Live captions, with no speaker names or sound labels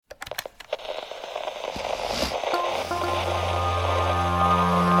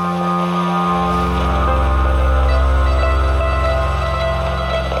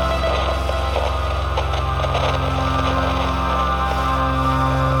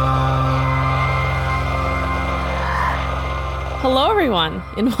Hello, everyone,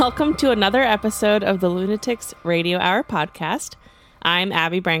 and welcome to another episode of the Lunatics Radio Hour podcast. I'm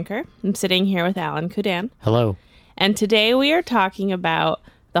Abby Branker. I'm sitting here with Alan Kudan. Hello. And today we are talking about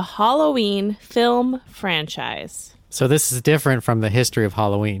the Halloween film franchise. So this is different from the history of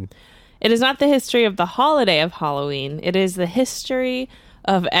Halloween. It is not the history of the holiday of Halloween. It is the history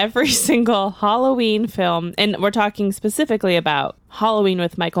of every single Halloween film. And we're talking specifically about Halloween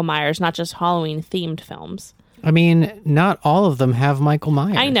with Michael Myers, not just Halloween-themed films. I mean, not all of them have Michael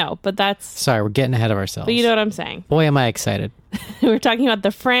Myers. I know, but that's... Sorry, we're getting ahead of ourselves. But you know what I'm saying. Boy, am I excited. We're talking about the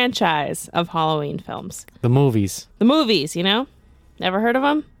franchise of Halloween films. The movies. The movies, you know? Never heard of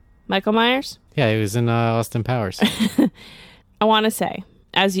them? Michael Myers? Yeah, he was in Austin Powers. I want to say,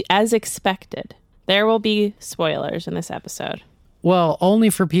 as expected, there will be spoilers in this episode. Well,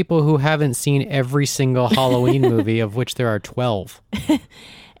 only for people who haven't seen every single Halloween movie, of which there are 12.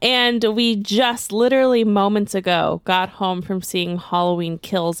 And we just literally moments ago got home from seeing Halloween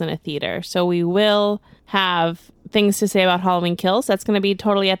Kills in a theater. So we will have things to say about Halloween Kills. That's going to be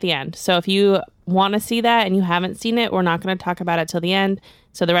totally at the end. So if you want to see that and you haven't seen it, we're not going to talk about it till the end.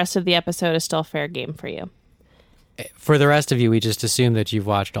 So the rest of the episode is still fair game for you. For the rest of you, we just assume that you've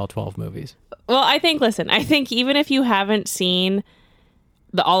watched all 12 movies. Well, I think even if you haven't seen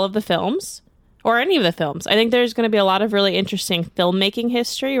all of the films, or any of the films, I think there's going to be a lot of really interesting filmmaking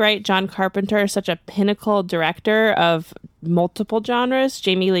history, right? John Carpenter is such a pinnacle director of multiple genres.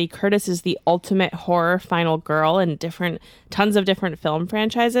 Jamie Lee Curtis is the ultimate horror final girl in tons of different film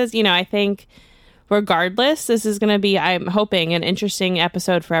franchises. You know, I think regardless, this is going to be, I'm hoping, an interesting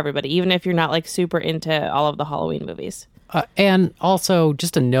episode for everybody, even if you're not like super into all of the Halloween movies. And also,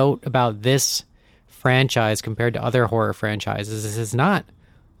 just a note about this franchise compared to other horror franchises, this is not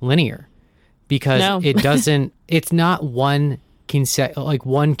linear. Because it's not one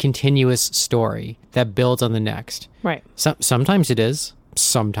continuous story that builds on the next. Right. Sometimes it is,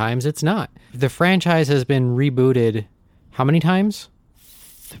 sometimes it's not. The franchise has been rebooted how many times?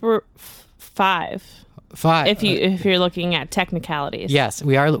 5. 5. If you're looking at technicalities. Yes,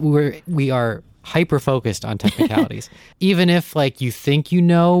 we are hyper focused on technicalities. Even if like you think you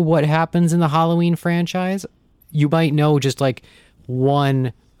know what happens in the Halloween franchise, you might know just like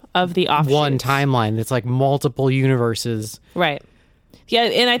one of the offshoots. One timeline that's like multiple universes. Right. Yeah,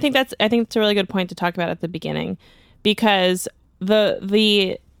 and I think it's a really good point to talk about at the beginning, because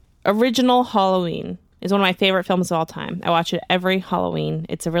the original Halloween is one of my favorite films of all time. I watch it every Halloween.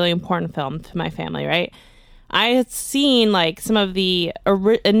 It's a really important film to my family, right? I had seen like some of the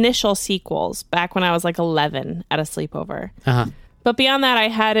initial sequels back when I was like 11 at a sleepover. Uh-huh. But beyond that, I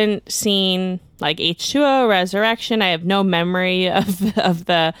hadn't seen like H2O, Resurrection. I have no memory of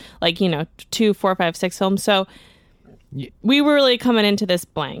the 2, 4, 5, 6 films. So we were really coming into this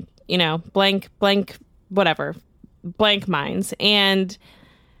blank minds. And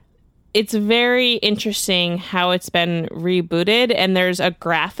it's very interesting how it's been rebooted. And there's a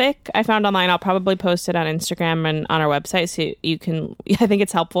graphic I found online. I'll probably post it on Instagram and on our website so you can, I think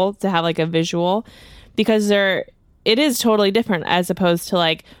it's helpful to have like a visual, because it is totally different as opposed to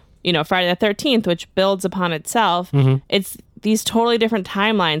like, Friday the 13th, which builds upon itself. Mm-hmm. It's these totally different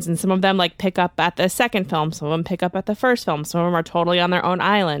timelines, and some of them like pick up at the second film, some of them pick up at the first film, some of them are totally on their own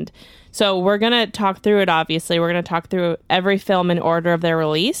island. So we're going to talk through it, obviously. We're going to talk through every film in order of their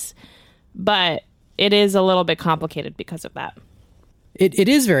release, but it is a little bit complicated because of that. It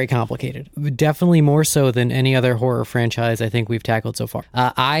is very complicated, definitely more so than any other horror franchise I think we've tackled so far.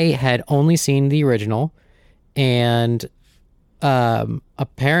 I had only seen the original, and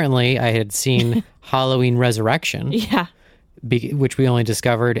apparently I had seen Halloween Resurrection. Yeah. Which we only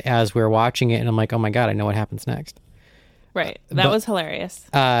discovered as we were watching it, and I'm like, oh my God, I know what happens next. Right. That was hilarious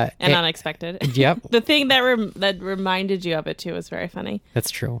and unexpected. Yep. The thing that reminded you of it too was very funny.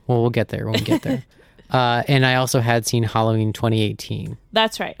 That's true. Well, we'll get there when we get there. And I also had seen Halloween 2018.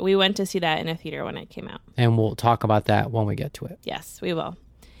 That's right. We went to see that in a theater when it came out. And we'll talk about that when we get to it. Yes, we will.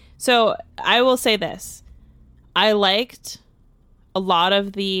 So I will say this. I liked a lot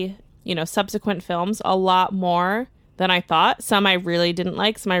of the, subsequent films a lot more than I thought. Some I really didn't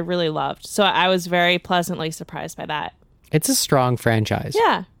like, some I really loved. So I was very pleasantly surprised by that. It's a strong franchise.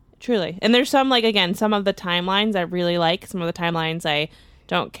 Yeah, truly. And there's some, like, again, some of the timelines I really like. Some of the timelines I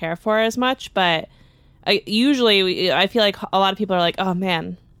don't care for as much. But I feel like a lot of people are like, oh,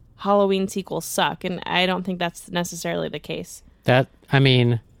 man, Halloween sequels suck. And I don't think that's necessarily the case.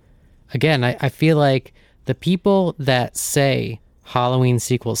 Again, I feel like the people that say Halloween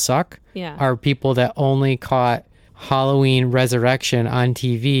sequels suck are people that only caught Halloween Resurrection on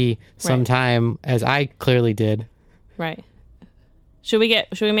TV sometime, as I clearly did. Right. Should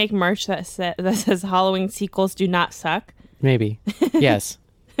we make merch that says Halloween sequels do not suck? Maybe. Yes.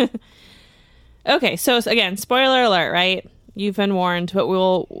 Okay, so again, spoiler alert, right? You've been warned,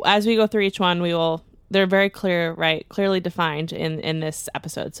 but as we go through each one, they're very clear, right? Clearly defined in this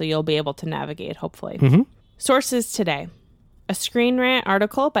episode, so you'll be able to navigate, hopefully. Mm-hmm. Sources today. A Screen Rant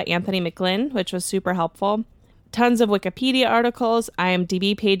article by Anthony McGlynn, which was super helpful. Tons of Wikipedia articles,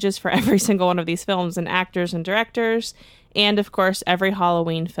 IMDb pages for every single one of these films and actors and directors, and, of course, every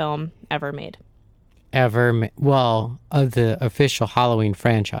Halloween film ever made. Of the official Halloween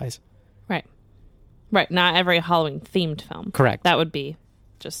franchise. Right, not every Halloween-themed film. Correct. That would be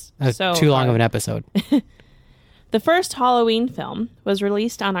just too long of an episode. The first Halloween film was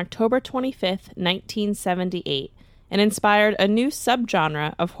released on October 25th, 1978, and inspired a new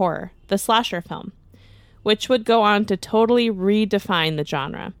subgenre of horror, the slasher film, which would go on to totally redefine the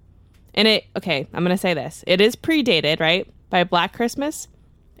genre. And I'm going to say this. It is predated, right, by Black Christmas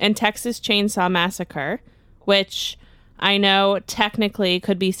and Texas Chainsaw Massacre, which I know technically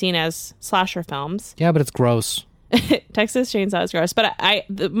could be seen as slasher films. Yeah, but it's gross. Texas Chainsaw is gross. But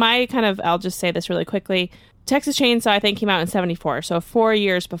I'll just say this really quickly. Texas Chainsaw, I think, came out in 1974, so 4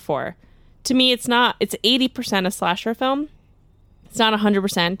 years before. To me, it's 80% a slasher film. It's not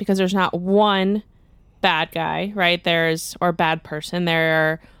 100% because there's not one bad guy, right? Or bad person. There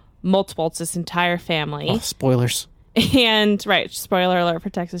are multiple. It's this entire family. Oh, spoilers. And, right, spoiler alert for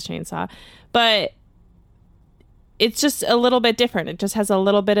Texas Chainsaw. But it's just a little bit different. It just has a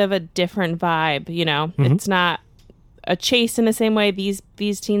little bit of a different vibe, you know? Mm-hmm. It's not a chase in the same way these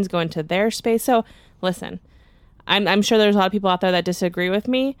teens go into their space. So, listen, I'm sure there's a lot of people out there that disagree with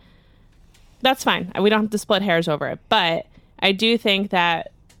me. That's fine. We don't have to split hairs over it. But I do think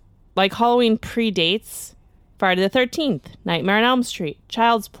that, like, Halloween predates Friday the 13th, Nightmare on Elm Street,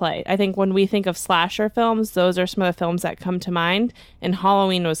 Child's Play. I think when we think of slasher films, those are some of the films that come to mind. And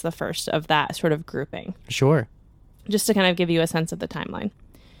Halloween was the first of that sort of grouping. Sure. Just to kind of give you a sense of the timeline.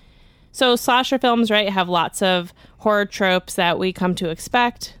 So slasher films, right, have lots of horror tropes that we come to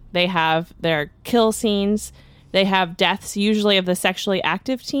expect. They have their kill scenes. They have deaths, usually of the sexually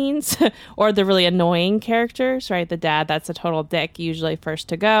active teens or the really annoying characters, right? The dad, that's a total dick, usually first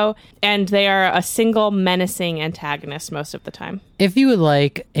to go. And they are a single menacing antagonist most of the time. If you would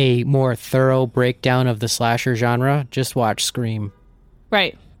like a more thorough breakdown of the slasher genre, just watch Scream.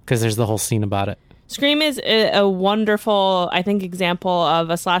 Right. Because there's the whole scene about it. Scream is a wonderful, I think, example of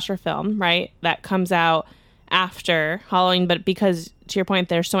a slasher film, right? That comes out after Halloween, but because, to your point,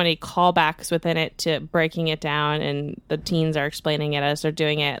 there's so many callbacks within it to breaking it down, and the teens are explaining it as they're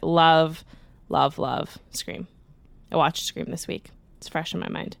doing it. Love Scream. I watched Scream this week. It's fresh in my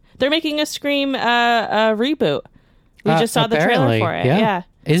mind. They're making a Scream a reboot. We just saw the trailer for it. Yeah.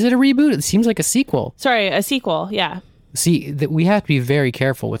 Is it a reboot? It seems like a sequel. Sorry, a sequel, yeah. See, we have to be very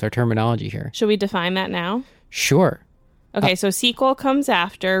careful with our terminology here. Should we define that now? Sure. Okay, so sequel comes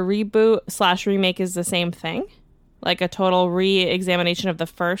after. Reboot/remake is the same thing? Like a total re-examination of the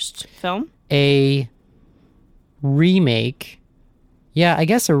first film? A remake. Yeah, I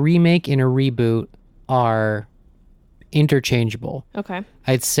guess a remake and a reboot are interchangeable. Okay.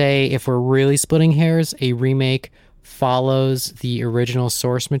 I'd say if we're really splitting hairs, a remake follows the original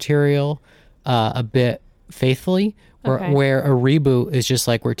source material a bit faithfully. Okay. Where a reboot is just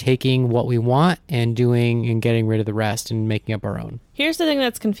like we're taking what we want and doing and getting rid of the rest and making up our own. Here's the thing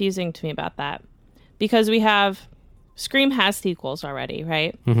that's confusing to me about that. Because we have... Scream has sequels already,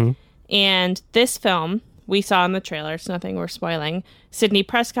 right? Mm-hmm. And this film, we saw in the trailer, it's nothing we're spoiling. Sidney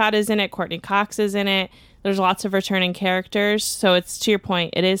Prescott is in it. Courtney Cox is in it. There's lots of returning characters. So it's, to your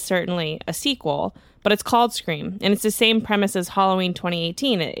point, it is certainly a sequel. But it's called Scream. And it's the same premise as Halloween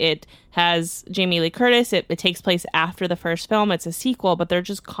 2018. It has Jamie Lee Curtis. It takes place after the first film. It's a sequel, but they're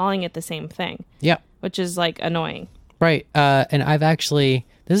just calling it the same thing. Yeah. Which is, like, annoying. Right. And I've actually...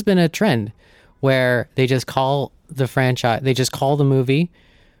 This has been a trend where they just call the franchise... They just call the movie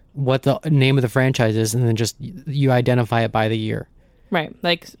what the name of the franchise is, and then just you identify it by the year. Right.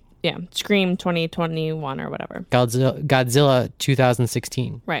 Like, yeah, Scream 2021 or whatever. Godzilla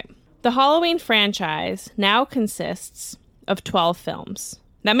 2016. Right. The Halloween franchise now consists of 12 films.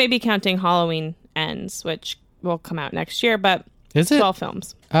 That may be counting Halloween Ends, which will come out next year, but is it 12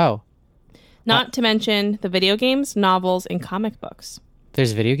 films. Oh. Not to mention the video games, novels, and comic books.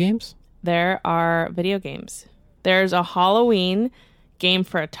 There's video games? There are video games. There's a Halloween game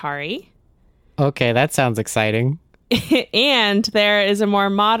for Atari. Okay, that sounds exciting. And there is a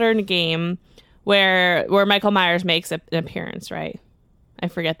more modern game where Michael Myers makes an appearance, right? I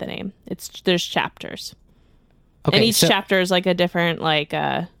forget the name. There's chapters. Okay, and each chapter is like a different, like,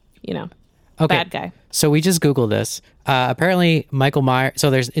 you know. Okay. Bad guy. So we just Googled this. Apparently, Michael Myers.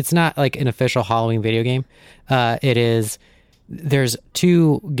 So it's not like an official Halloween video game. There's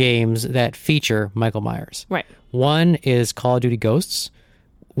 2 games that feature Michael Myers. Right. One is Call of Duty Ghosts,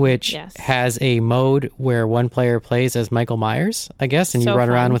 which has a mode where one player plays as Michael Myers, I guess, and you run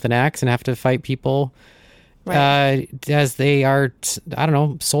around with an axe and have to fight people as they are, I don't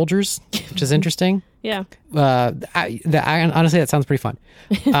know, soldiers, which is interesting. Yeah. Honestly, that sounds pretty fun.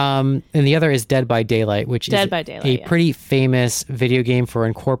 And the other is Dead by Daylight, which is a pretty famous video game for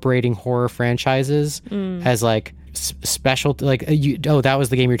incorporating horror franchises as like special, like that was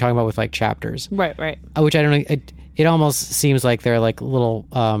the game you're talking about with like chapters, right. Which I don't know. It almost seems like they're like little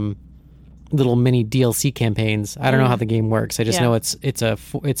mini DLC campaigns. I don't know how the game works. I just know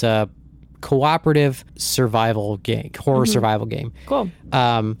it's a cooperative survival game, horror survival game. Cool.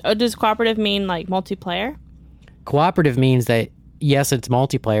 Does cooperative mean like multiplayer? Cooperative means that yes, it's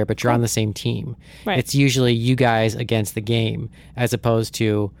multiplayer, but you're on the same team. Right. It's usually you guys against the game as opposed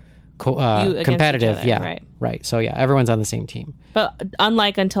to competitive. Other, right. So yeah, everyone's on the same team. But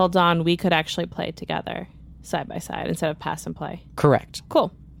unlike Until Dawn, we could actually play together side by side instead of pass and play. Correct.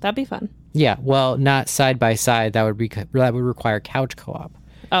 Cool. That'd be fun. Yeah. Well, not side by side. That would require couch co-op.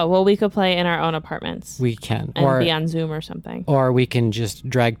 Oh, well, we could play in our own apartments. We can. And be on Zoom or something. Or we can just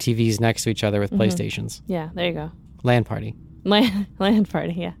drag TVs next to each other with PlayStations. Yeah, there you go. LAN party. LAN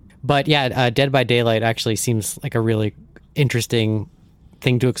party, yeah. But yeah, Dead by Daylight actually seems like a really interesting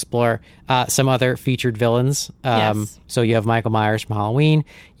thing to explore. Some other featured villains. So you have Michael Myers from Halloween.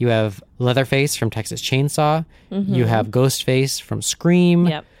 You have Leatherface from Texas Chainsaw. You have Ghostface from Scream.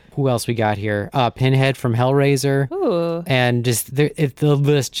 Yep. Who else we got here? Pinhead from Hellraiser. Ooh. And just the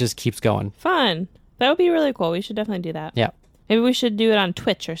list just keeps going. Fun. That would be really cool. We should definitely do that. Yeah. Maybe we should do it on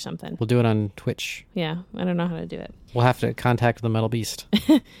Twitch or something. We'll do it on Twitch. Yeah. I don't know how to do it. We'll have to contact the Metal Beast.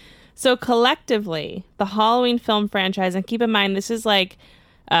 So collectively, the Halloween film franchise, and keep in mind, this is like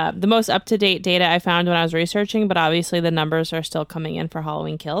the most up-to-date data I found when I was researching, but obviously the numbers are still coming in for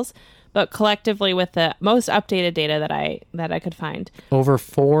Halloween Kills. But collectively, with the most updated data that I could find, over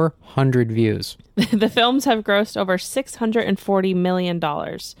 400 views. The films have grossed over $640 million,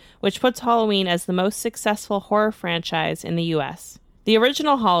 which puts Halloween as the most successful horror franchise in the U.S. The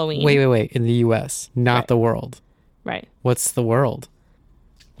original Halloween... Wait. In the U.S., not the world. Right. What's the world?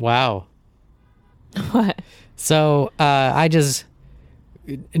 Wow. What? So, I just...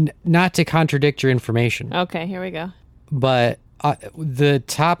 Not to contradict your information. Okay, here we go. But... the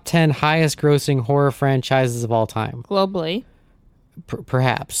top 10 highest grossing horror franchises of all time. Globally.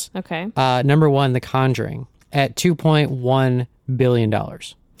 Perhaps. Okay. Number 1, The Conjuring, at $2.1 billion.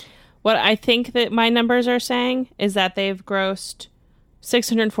 What I think that my numbers are saying is that they've grossed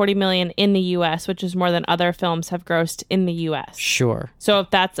 $640 million in the U.S., which is more than other films have grossed in the U.S. Sure. So if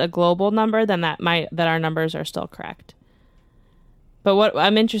that's a global number, then that our numbers are still correct. But what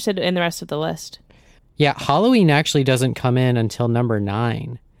I'm interested in the rest of the list. Yeah, Halloween actually doesn't come in until number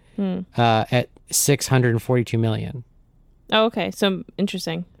 9 at $642 million. Oh, okay. So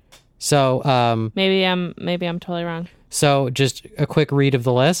interesting. So maybe I'm totally wrong. So just a quick read of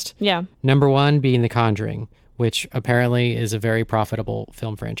the list. Yeah. Number 1 being The Conjuring, which apparently is a very profitable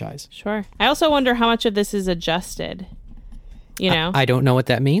film franchise. Sure. I also wonder how much of this is adjusted. You know, I don't know what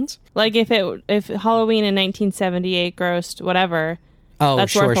that means. Like if Halloween in 1978 grossed whatever. Oh,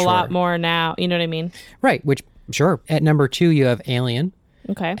 that's worth a lot more now. You know what I mean? Right. Which, sure. At number 2, you have Alien.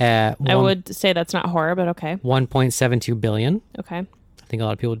 Okay. I would say that's not horror, but okay. $1.72 billion. Okay. I think a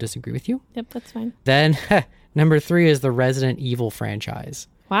lot of people disagree with you. Yep, that's fine. Then number 3 is the Resident Evil franchise.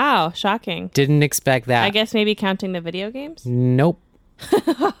 Wow, shocking. Didn't expect that. I guess maybe counting the video games? Nope.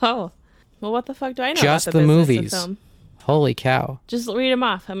 Oh. Well, what the fuck do I know Just about the movies. Of film? Holy cow. Just read them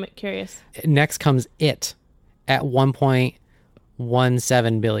off. I'm curious. Next comes It at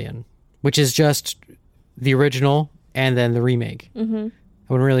 $1.17 billion, which is just the original and then the remake. Mm-hmm.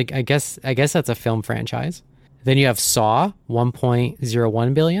 I wouldn't really. I guess that's a film franchise. Then you have Saw,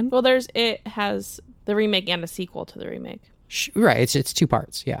 $1.01 billion. Well, it has the remake and a sequel to the remake. Right, it's 2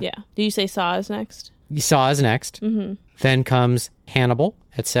 parts. Yeah. Yeah. Do you say Saw is next? Saw is next. Mm-hmm. Then comes Hannibal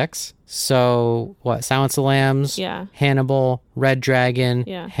at 6. So what? Silence of the Lambs. Yeah. Hannibal, Red Dragon.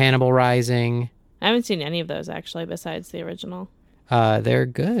 Yeah. Hannibal Rising. I haven't seen any of those actually, besides the original. They're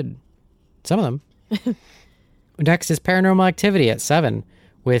good. Some of them. Next is Paranormal Activity at 7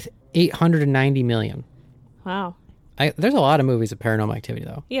 with $890 million. Wow. There's a lot of movies of Paranormal Activity,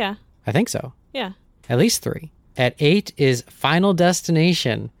 though. Yeah. I think so. Yeah. At least 3. At 8 is Final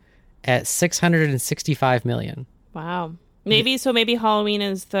Destination at $665 million. Wow. Maybe Halloween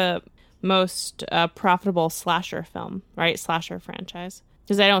is the most profitable slasher film, right? Slasher franchise.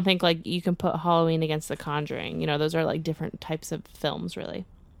 Because I don't think like you can put Halloween against The Conjuring. You know, those are like different types of films, really.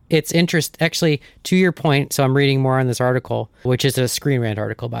 It's actually, to your point, so I'm reading more on this article, which is a Screen Rant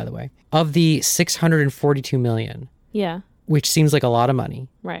article, by the way. Of the $642 million, yeah, which seems like a lot of money,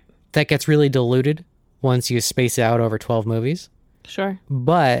 right? That gets really diluted once you space it out over 12 movies. Sure.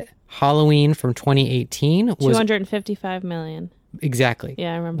 But Halloween from 2018 was $255 million. Exactly.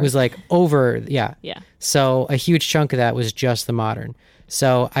 Yeah, I remember. It was like over, Yeah. So a huge chunk of that was just the modern.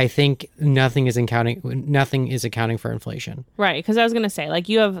 So I think nothing is accounting for inflation. Right, because I was going to say, like,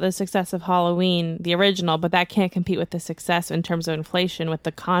 you have the success of Halloween, the original, but that can't compete with the success in terms of inflation with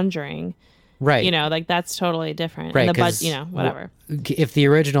The Conjuring. Right. You know, like, that's totally different. Right, And the whatever. If the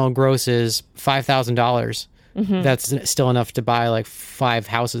original grosses $5,000, that's still enough to buy, like, 5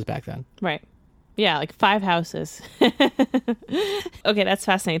 houses back then. Right. Yeah, like 5 houses. Okay, that's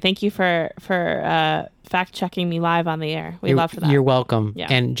fascinating. Thank you for fact checking me live on the air. We love for that. You're welcome. Yeah.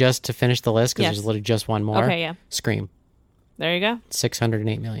 And just to finish the list, because there's literally just one more. Okay, yeah. Scream. There you go.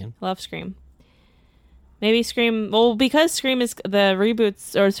 $608 million. Love Scream. Maybe Scream. Well, because Scream is the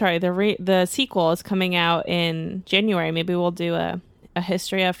reboots, or sorry, the sequel is coming out in January. Maybe we'll do a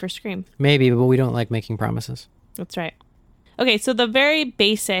history of for Scream. Maybe, but we don't like making promises. That's right. Okay, so the very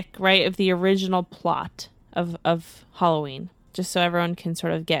basic, right, of the original plot of Halloween, just so everyone can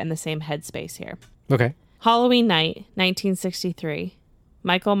sort of get in the same headspace here. Okay. Halloween night, 1963.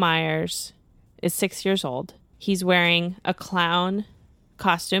 Michael Myers is 6 years old. He's wearing a clown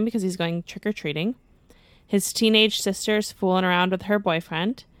costume because he's going trick-or-treating. His teenage sister's fooling around with her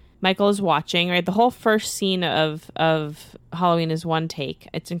boyfriend. Michael is watching, right? The whole first scene of Halloween is one take.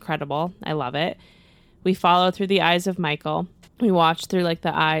 It's incredible. I love it. We follow through the eyes of Michael. We watch through like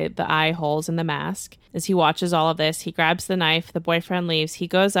the eye holes in the mask. As he watches all of this, he grabs the knife. The boyfriend leaves. He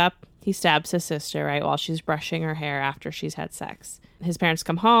goes up. He stabs his sister, right, while she's brushing her hair after she's had sex. His parents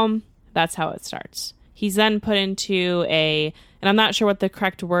come home. That's how it starts. He's then put into and I'm not sure what the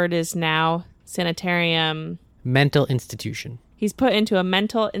correct word is now, sanitarium. Mental institution. He's put into a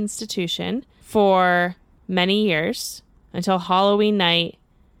mental institution for many years until Halloween night,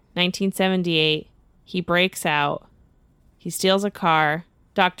 1978. He breaks out. He steals a car.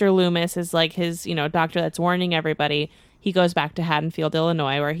 Dr. Loomis is like his, doctor that's warning everybody. He goes back to Haddonfield,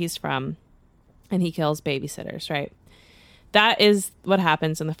 Illinois, where he's from, and he kills babysitters, right? That is what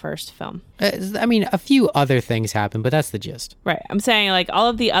happens in the first film. I mean, a few other things happen, but that's the gist. Right. I'm saying like all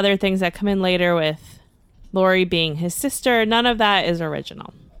of the other things that come in later with Laurie being his sister, none of that is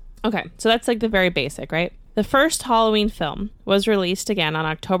original. Okay, so that's like the very basic, right? The first Halloween film was released again on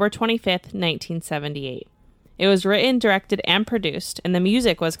October 25th, 1978. It was written, directed, and produced, and the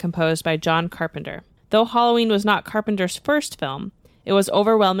music was composed by John Carpenter. Though Halloween was not Carpenter's first film, it was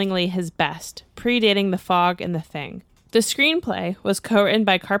overwhelmingly his best, predating The Fog and The Thing. The screenplay was co-written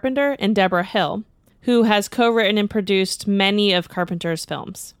by Carpenter and Deborah Hill, who has co-written and produced many of Carpenter's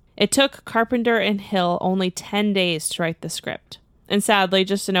films. It took Carpenter and Hill only 10 days to write the script. And sadly,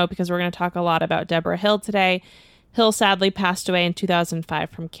 just to note, because we're going to talk a lot about Deborah Hill today, Hill sadly passed away in 2005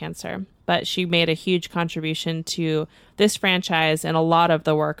 from cancer. But she made a huge contribution to this franchise and a lot of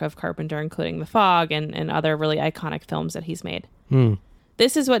the work of Carpenter, including The Fog and other really iconic films that he's made.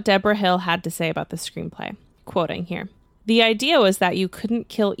 This is what Deborah Hill had to say about the screenplay. Quoting here. "The idea was that you couldn't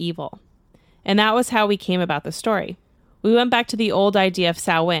kill evil. And that was how we came about the story. We went back to the old idea of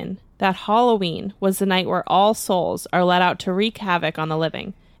Samhain, that Halloween was the night where all souls are let out to wreak havoc on the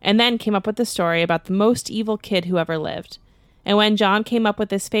living, and then came up with the story about the most evil kid who ever lived. And when John came up with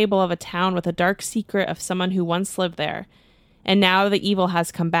this fable of a town with a dark secret of someone who once lived there, and now the evil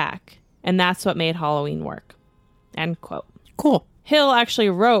has come back, and that's what made Halloween work." End quote. Cool. Hill actually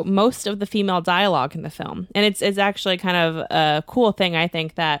wrote most of the female dialogue in the film, and it's actually kind of a cool thing, I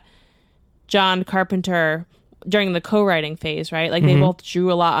think, that John Carpenter, during the co-writing phase, right? Like, they both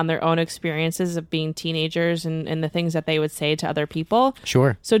drew a lot on their own experiences of being teenagers and the things that they would say to other people.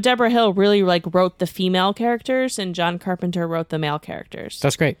 Sure. So Deborah Hill really, wrote the female characters, and John Carpenter wrote the male characters.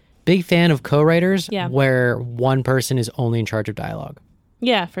 That's great. Big fan of co-writers Yeah. where one person is only in charge of dialogue.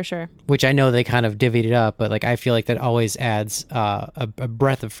 Yeah, for sure. Which I know they kind of divvied it up, but I feel like that always adds a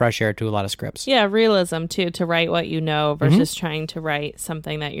breath of fresh air to a lot of scripts. Yeah, realism too, to write what you know versus trying to write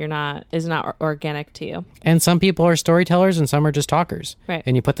something that is not organic to you. And some people are storytellers and some are just talkers. Right.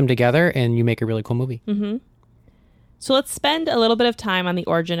 And you put them together and you make a really cool movie. So let's spend a little bit of time on the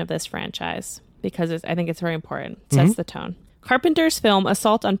origin of this franchise, because I think it's very important. It sets the tone. Carpenter's film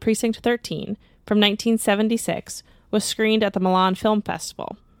Assault on Precinct 13 from 1976 was screened at the Milan Film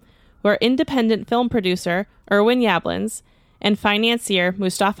Festival, where independent film producer Irwin Yablans and financier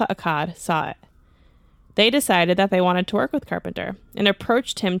Mustafa Akkad saw it. They decided that they wanted to work with Carpenter and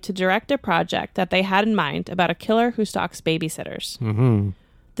approached him to direct a project that they had in mind about a killer who stalks babysitters. Mm-hmm.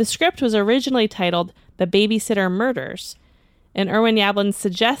 The script was originally titled The Babysitter Murders, and Irwin Yablans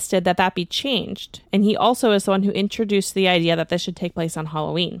suggested that that be changed, and he also is the one who introduced the idea that this should take place on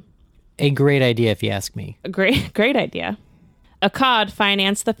Halloween. A great idea, if you ask me. A great idea. Akkad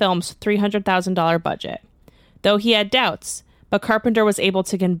financed the film's $300,000 budget, though he had doubts. But Carpenter was able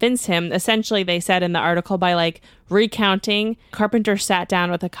to convince him, essentially, they said in the article, by like recounting. Carpenter sat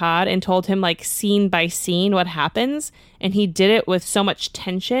down with Akkad and told him like scene by scene what happens. And he did it with so much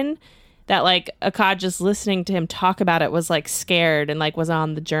tension that like Akkad just listening to him talk about it was like scared and like was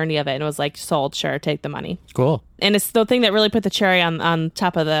on the journey of it and was like, sold, sure, take the money. Cool. And it's the thing that really put the cherry on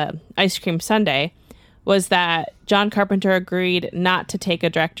top of the ice cream sundae was that John Carpenter agreed not to take a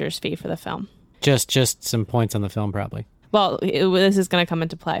director's fee for the film. Just some points on the film, probably. Well, this is going to come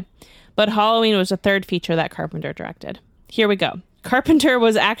into play. But Halloween was the third feature that Carpenter directed. Here we go. Carpenter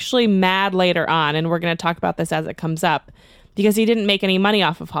was actually mad later on, and we're going to talk about this as it comes up, because he didn't make any money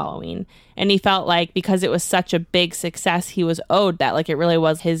off of Halloween. And he felt like because it was such a big success, he was owed that. Like, it really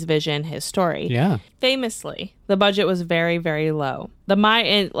was his vision, his story. Yeah. Famously, the budget was very, very low.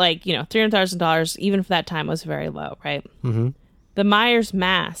 $300,000, even for that time, was very low, right? Mm-hmm. The Myers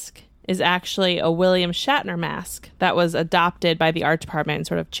mask is actually a William Shatner mask that was adopted by the art department and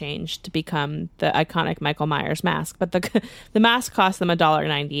sort of changed to become the iconic Michael Myers mask. But the mask cost them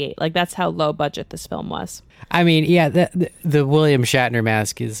 $1.98. Like, that's how low budget this film was. I mean, yeah, the William Shatner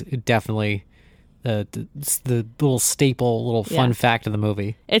mask is definitely the little staple, little fun fact of the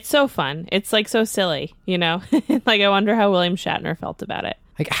movie. It's so fun. It's like so silly, you know? Like, I wonder how William Shatner felt about it.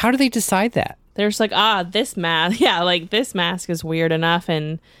 Like, how do they decide that? They're just like, this mask. Yeah, like, this mask is weird enough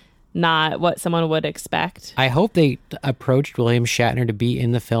and not what someone would expect. I hope they approached William Shatner to be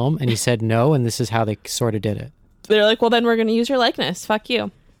in the film and he said no, and this is how they sort of did it. They're like, well, then we're going to use your likeness. Fuck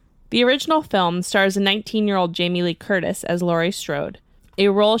you. The original film stars a 19-year-old Jamie Lee Curtis as Laurie Strode, a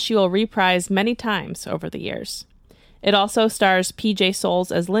role she will reprise many times over the years. It also stars P.J. Souls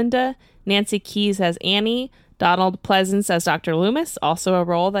as Linda, Nancy Keys as Annie, Donald Pleasance as Dr. Loomis, also a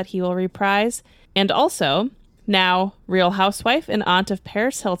role that he will reprise, and also, now Real Housewife and aunt of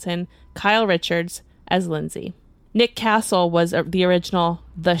Paris Hilton, Kyle Richards as Lindsay. Nick Castle was the original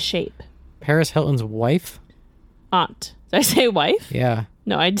The Shape. Paris Hilton's wife? Aunt. Did I say wife? Yeah.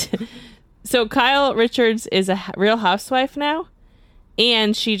 No, I did. So Kyle Richards is a Real Housewife now,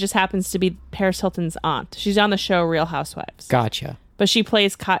 and she just happens to be Paris Hilton's aunt. She's on the show Real Housewives. Gotcha. But she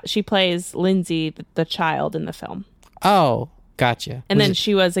plays Lindsay, the child in the film. Oh, gotcha. And then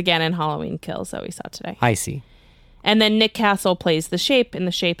she was again in Halloween Kills that we saw today. I see. And then Nick Castle plays The Shape, and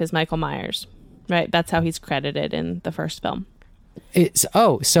The Shape is Michael Myers. Right? That's how he's credited in the first film.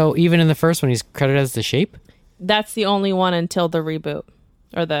 So even in the first one, he's credited as The Shape? That's the only one until the reboot.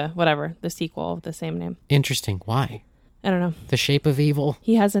 Or the sequel of the same name. Interesting. Why? I don't know. The Shape of Evil?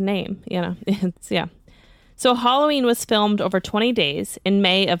 He has a name, you know. Yeah. So Halloween was filmed over 20 days in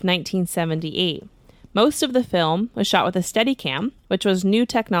May of 1978. Most of the film was shot with a Steadicam, which was new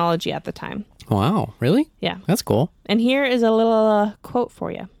technology at the time. Wow, really? Yeah. That's cool. And here is a little quote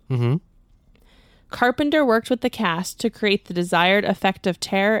for you. Mm-hmm. Carpenter worked with the cast to create the desired effect of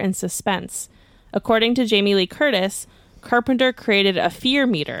terror and suspense. According to Jamie Lee Curtis, Carpenter created a fear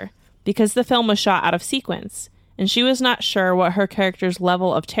meter because the film was shot out of sequence, and she was not sure what her character's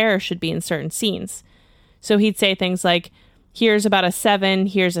level of terror should be in certain scenes. So he'd say things like, here's about a 7,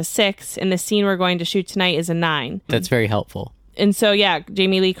 here's a 6, and the scene we're going to shoot tonight is a 9. That's very helpful. And so, yeah,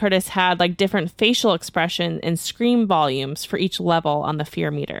 Jamie Lee Curtis had like different facial expression and scream volumes for each level on the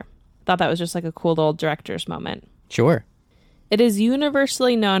fear meter. Thought that was just like a cool little director's moment. Sure. It is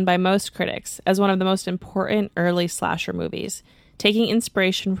universally known by most critics as one of the most important early slasher movies, taking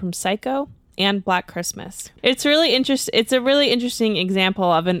inspiration from Psycho and Black Christmas. It's a really interesting example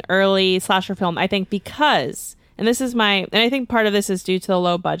of an early slasher film, I think, because, and I think part of this is due to the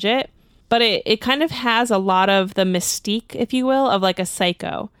low budget, but it kind of has a lot of the mystique, if you will, of like a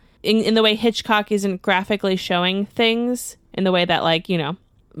Psycho. In the way Hitchcock isn't graphically showing things in the way that, like, you know,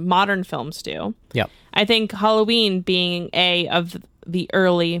 modern films do. Yep. I think Halloween being A, of the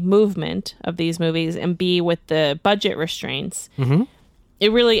early movement of these movies, and B, with the budget restraints,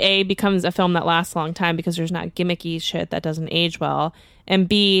 it really, A, becomes a film that lasts a long time because there's not gimmicky shit that doesn't age well, and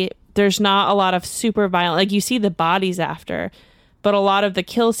B, there's not a lot of super violent, like, you see the bodies after, but a lot of the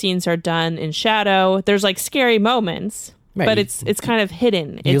kill scenes are done in shadow. There's like scary moments, right, but it's kind of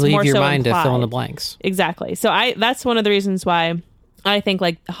hidden. You it's leave more your so mind implied. to fill in the blanks. Exactly. So that's one of the reasons why I think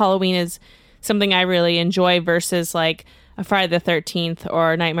like Halloween is something I really enjoy versus like Friday the 13th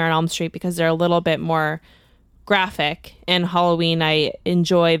or Nightmare on Elm Street because they're a little bit more graphic. And Halloween, I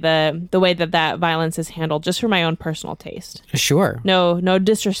enjoy the way that violence is handled just for my own personal taste. Sure. No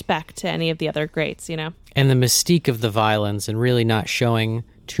disrespect to any of the other greats, you know? And the mystique of the violence and really not showing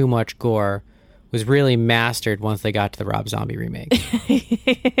too much gore was really mastered once they got to the Rob Zombie remake.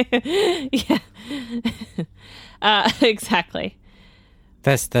 Yeah. Exactly.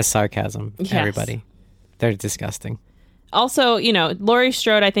 That's sarcasm, yes. Everybody. They're disgusting. Also, you know, Laurie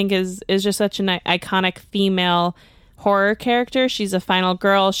Strode, I think, is just such an iconic female horror character. She's a final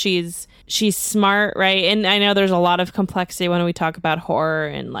girl. She's smart, right? And I know there's a lot of complexity when we talk about horror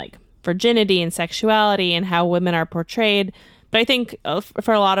and like virginity and sexuality and how women are portrayed. But I think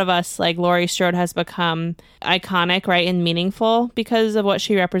for a lot of us, like Laurie Strode has become iconic, right, and meaningful because of what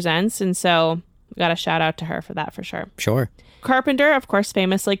she represents. And so we got a shout out to her for that for sure. Sure. Carpenter, of course,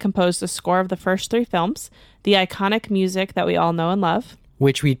 famously composed the score of the first 3 films, the iconic music that we all know and love.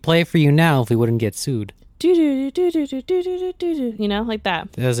 Which we'd play for you now if we wouldn't get sued. You know, like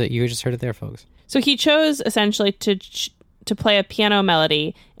that. That was it. You just heard it there, folks. So he chose essentially to play a piano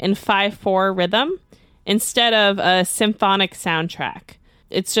melody in 5/4 rhythm instead of a symphonic soundtrack.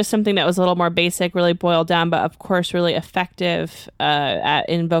 It's just something that was a little more basic, really boiled down, but of course really effective at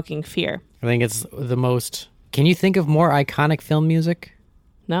invoking fear. I think it's the most... Can you think of more iconic film music?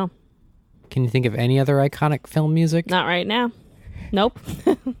 No. Can you think of any other iconic film music? Not right now. Nope.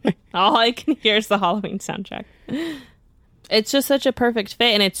 All I can hear is the Halloween soundtrack. It's just such a perfect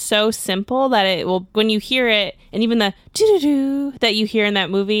fit, and it's so simple that it will, when you hear it, and even the doo-doo-doo that you hear in that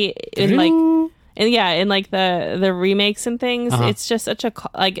movie, in like the remakes and things, it's just such a,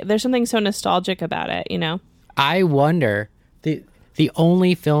 like, there's something so nostalgic about it, you know? I wonder, the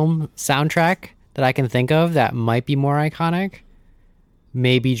only film soundtrack that I can think of that might be more iconic,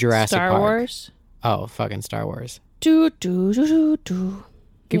 maybe Jurassic Park. Star Wars? Oh, fucking Star Wars. Do, do, do, do, do.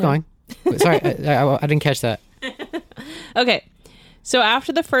 Keep going. Sorry, I didn't catch that. Okay. So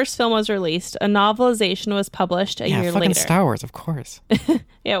after the first film was released, a novelization was published a year later. Yeah, fucking Star Wars, of course.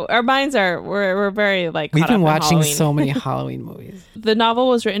 Yeah, our minds we're very like We've been watching Halloween. So many Halloween movies. The novel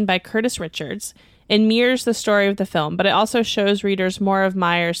was written by Curtis Richards and mirrors the story of the film, but it also shows readers more of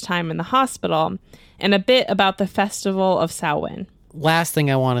Myers' time in the hospital and a bit about the Festival of Samhain. Last thing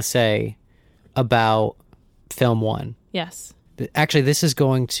I want to say about film 1. Yes. Actually, this is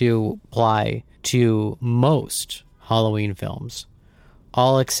going to apply to most Halloween films,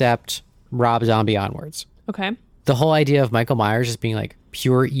 all except Rob Zombie onwards. Okay. The whole idea of Michael Myers just being like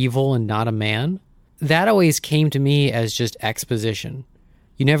pure evil and not a man, that always came to me as just exposition.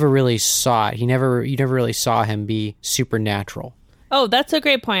 You never really saw it. You never really saw him be supernatural. Oh, that's a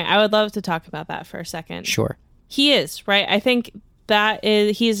great point. I would love to talk about that for a second. Sure. He is, right? I think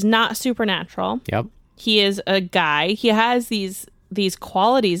he is not supernatural. Yep. He is a guy. He has these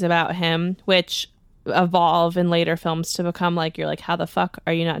qualities about him, which evolve in later films to become like, you're like, how the fuck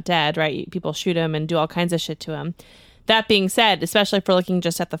are you not dead, right? People shoot him and do all kinds of shit to him. That being said, especially if we're looking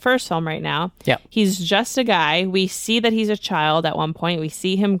just at the first film right now, he's just a guy. We see that he's a child at one point. We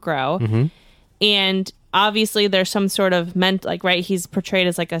see him grow. Mm-hmm. And obviously there's some sort of he's portrayed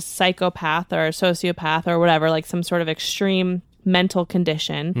as like a psychopath or a sociopath or whatever, like some sort of extreme mental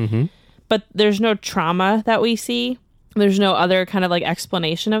condition. Mm-hmm. But there's no trauma that we see. There's no other kind of like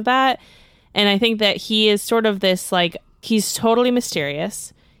explanation of that. And I think that he is sort of this, like, he's totally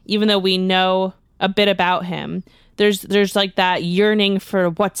mysterious, even though we know a bit about him. There's like that yearning for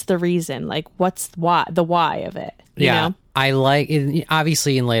what's the reason, like what's the why of it. You know? I like it.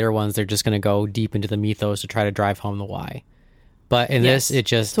 Obviously in later ones, they're just going to go deep into the mythos to try to drive home the why. But in this, it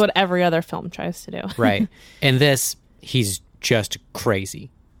just... It's what every other film tries to do. Right. In this, he's just crazy.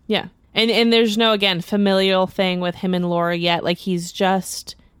 Yeah. And there's no, again, familial thing with him and Laura yet. Like, he's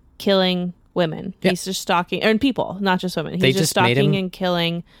just killing women. Yep. He's just stalking, and people, not just women. He's just stalking and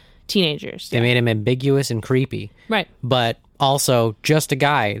killing teenagers. They made him ambiguous and creepy. Right. But also just a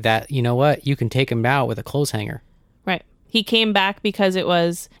guy that, you know what, you can take him out with a clothes hanger. Right. He came back because it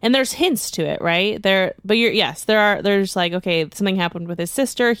was, and there's hints to it, right? There's like, okay, something happened with his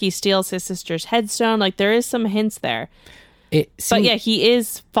sister. He steals his sister's headstone. Like, there is some hints there. But yeah, he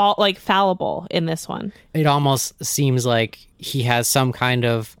is fallible in this one. It almost seems like he has some kind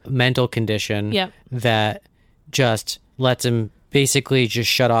of mental condition that just lets him basically just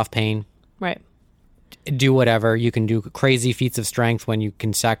shut off pain. Right. Do whatever. You can do crazy feats of strength when you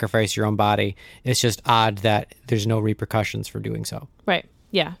can sacrifice your own body. It's just odd that there's no repercussions for doing so. Right.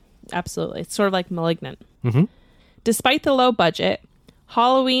 Yeah, absolutely. It's sort of like Malignant. Mm-hmm. Despite the low budget,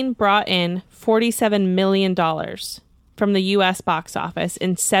 Halloween brought in $47 million from the U.S. box office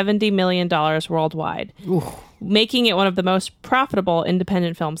and $70 million worldwide, Ooh. making it one of the most profitable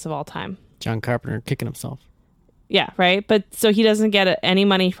independent films of all time. John Carpenter kicking himself. Yeah, right. But so he doesn't get any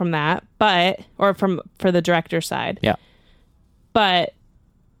money from that, for the director's side. Yeah. But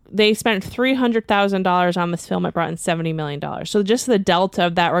they spent $300,000 on this film. It brought in $70 million. So just the delta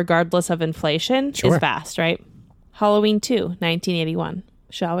of that, regardless of inflation, is vast, right? Halloween 2, 1981.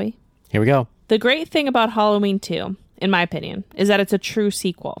 Shall we? Here we go. The great thing about Halloween 2, in my opinion, is that it's a true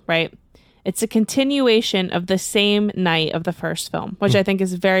sequel, right? It's a continuation of the same night of the first film, which I think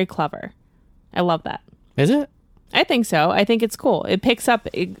is very clever. I love that. Is it? I think so. I think it's cool. It picks up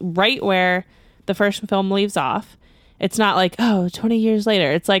right where the first film leaves off. It's not like, 20 years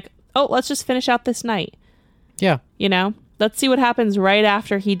later. It's like, let's just finish out this night. Yeah. You know? Let's see what happens right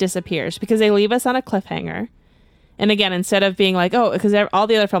after he disappears, because they leave us on a cliffhanger. And again, instead of being like, because all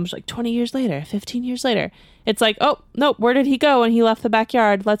the other films are like 20 years later, 15 years later, it's like, no, where did he go when he left the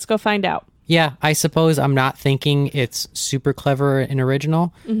backyard? Let's go find out. Yeah, I suppose I'm not thinking it's super clever and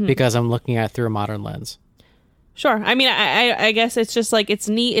original because I'm looking at it through a modern lens. Sure. I mean, I guess it's just like, it's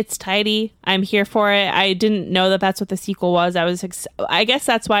neat, it's tidy. I'm here for it. I didn't know that that's what the sequel was. I guess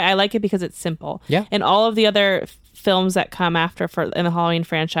that's why I like it, because it's simple. Yeah. And all of the other films that come after in the Halloween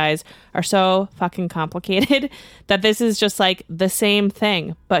franchise are so fucking complicated that this is just like the same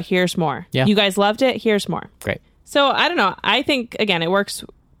thing, but here's more. Yeah. You guys loved it. Here's more. Great. So I don't know. I think, again, it works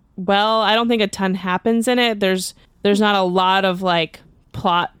well. I don't think a ton happens in it. There's not a lot of like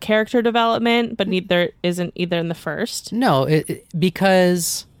plot character development, but neither isn't either in the first. No,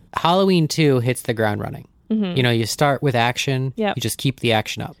 because Halloween 2 hits the ground running. You know, you start with action. Yep. You just keep the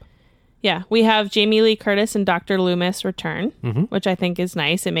action up. Yeah, we have Jamie Lee Curtis and Dr. Loomis return, which I think is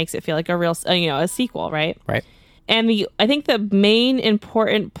nice. It makes it feel like a real, a sequel, right? Right. And I think the main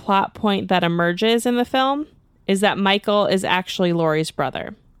important plot point that emerges in the film is that Michael is actually Laurie's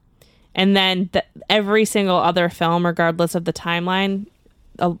brother. And then every single other film, regardless of the timeline,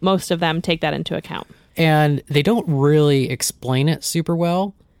 most of them take that into account. And they don't really explain it super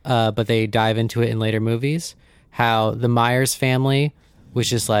well, but they dive into it in later movies, how the Myers family was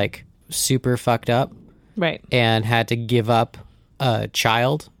just like super fucked up, right, and had to give up a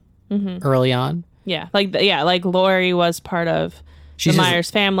child early on. Like Laurie was part of the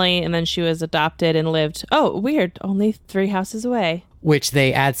Myers family, and then she was adopted and lived only 3 houses away, which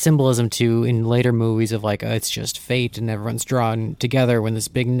they add symbolism to in later movies of like, it's just fate and everyone's drawn together when this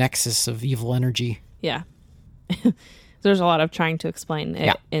big nexus of evil energy. There's a lot of trying to explain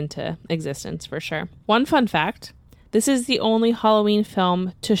it into existence, for sure. One fun fact: this is the only Halloween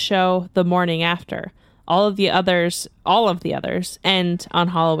film to show the morning after. All of the others end on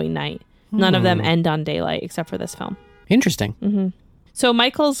Halloween night. None of them end on daylight except for this film. Interesting. So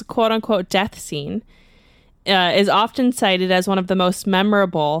Michael's quote-unquote death scene is often cited as one of the most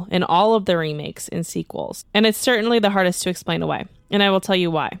memorable in all of the remakes and sequels. And it's certainly the hardest to explain away. And I will tell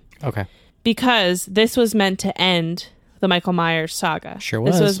you why. Okay. Because this was meant to end the Michael Myers saga. Sure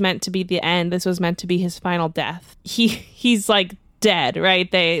was. This was meant to be the end. This was meant to be his final death. He's like dead,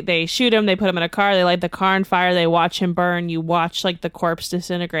 right? They shoot him, they put him in a car, they light the car on fire, they watch him burn, you watch like the corpse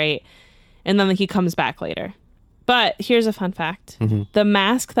disintegrate, and then he comes back later. But here's a fun fact. The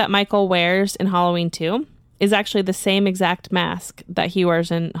mask that Michael wears in Halloween 2 is actually the same exact mask that he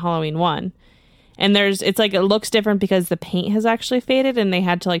wears in Halloween 1. And it's like, it looks different because the paint has actually faded and they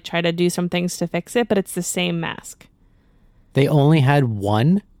had to like try to do some things to fix it, but it's the same mask. They only had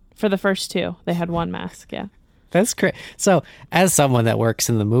one? For the first 2, they had one mask, yeah. That's great. So, as someone that works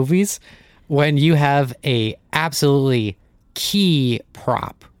in the movies, when you have a absolutely key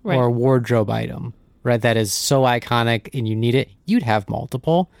prop or wardrobe item, right, that is so iconic and you need it, you'd have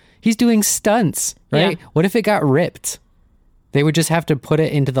multiple. He's doing stunts, right? Yeah. What if it got ripped? They would just have to put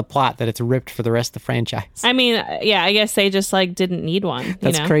it into the plot that it's ripped for the rest of the franchise. I mean, yeah, I guess they just like didn't need one.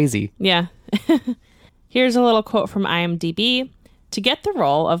 That's crazy. Yeah. Here's a little quote from IMDb. To get the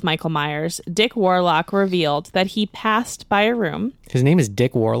role of Michael Myers, Dick Warlock revealed that he passed by a room. His name is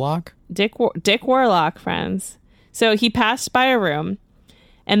Dick Warlock? Dick Warlock, friends. So he passed by a room,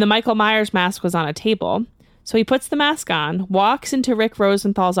 and the Michael Myers mask was on a table. So he puts the mask on, walks into Rick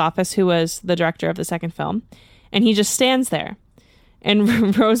Rosenthal's office, who was the director of the second film, and he just stands there.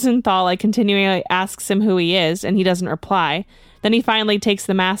 And Rosenthal continually asks him who he is, and he doesn't reply. Then he finally takes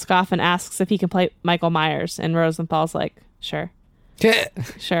the mask off and asks if he can play Michael Myers, and Rosenthal's like, sure.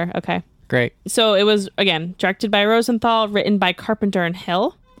 Sure, okay. Great. So it was, again, directed by Rosenthal, written by Carpenter and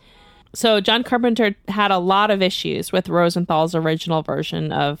Hill. So John Carpenter had a lot of issues with Rosenthal's original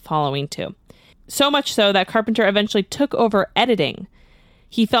version of Halloween 2. So much so that Carpenter eventually took over editing.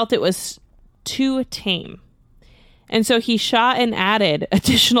 He felt it was too tame. And so he shot and added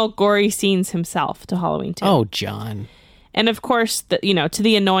additional gory scenes himself to Halloween 2. Oh, John. And of course, to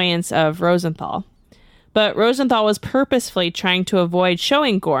the annoyance of Rosenthal. But Rosenthal was purposefully trying to avoid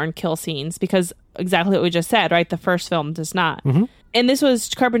showing gore and kill scenes because exactly what we just said, right? The first film does not. Mm-hmm. And this was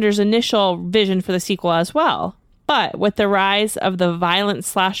Carpenter's initial vision for the sequel as well. But with the rise of the violent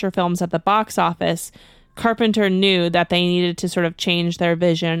slasher films at the box office, Carpenter knew that they needed to sort of change their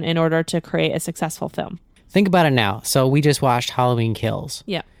vision in order to create a successful film. Think about it now. So we just watched Halloween Kills.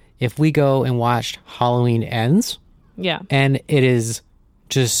 Yeah. If we go and watched Halloween Ends, yeah, and it is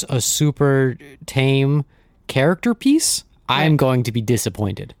just a super tame character piece, right, I'm going to be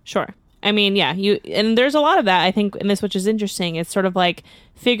disappointed. Sure. I mean, yeah, and there's a lot of that, I think, in this, which is interesting. It's sort of like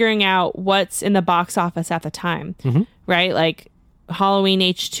figuring out what's in the box office at the time, mm-hmm, right? Like Halloween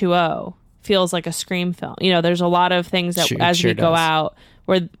H2O feels like a Scream film. There's a lot of things that as we go out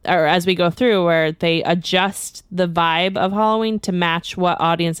or as we go through where they adjust the vibe of Halloween to match what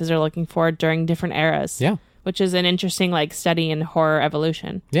audiences are looking for during different eras. Yeah. Which is an interesting study in horror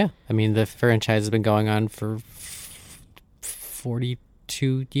evolution. Yeah. I mean, the franchise has been going on for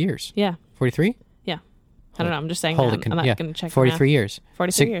 42 years. Yeah. 43? Yeah. I don't know. I'm just saying I'm not going to check 43 years.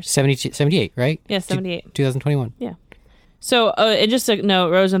 43 years. 78, right? Yeah, 78. 2021. Yeah. So, and just a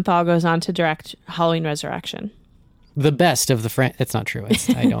note, Rosenthal goes on to direct Halloween Resurrection. The best of the It's not true.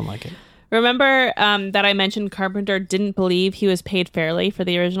 I don't like it. Remember that I mentioned Carpenter didn't believe he was paid fairly for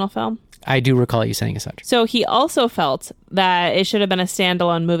the original film? I do recall you saying as such. So he also felt that it should have been a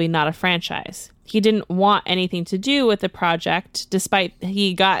standalone movie, not a franchise. He didn't want anything to do with the project, despite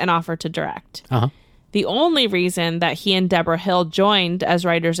he got an offer to direct. Uh-huh. The only reason that he and Deborah Hill joined as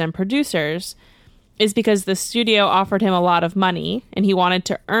writers and producers is because the studio offered him a lot of money, and he wanted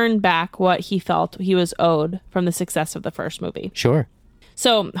to earn back what he felt he was owed from the success of the first movie. Sure.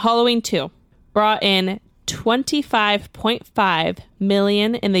 So Halloween 2 brought in $25.5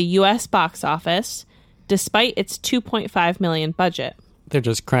 million in the U.S. box office, despite its $2.5 million budget. They're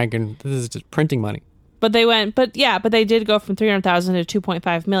just cranking. This is just printing money. But they did go from 300,000 to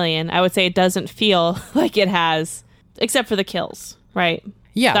 2.5 million. I would say it doesn't feel like it has, except for the kills, right?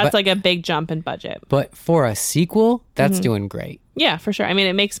 Yeah, that's like a big jump in budget. But for a sequel, that's doing great. Yeah, for sure. I mean,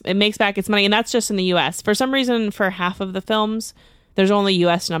 it makes back its money, and that's just in the U.S. For some reason, for half of the films, there's only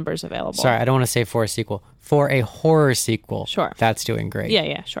U.S. numbers available. Sorry, I don't want to say for a sequel. For a horror sequel, sure, that's doing great.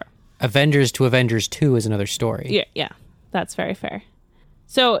 Yeah, sure. Avengers to Avengers 2 is another story. Yeah, that's very fair.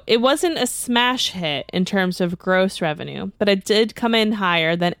 So it wasn't a smash hit in terms of gross revenue, but it did come in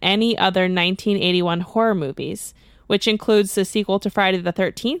higher than any other 1981 horror movies, which includes the sequel to Friday the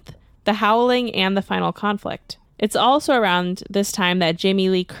 13th, The Howling, and The Final Conflict. It's also around this time that Jamie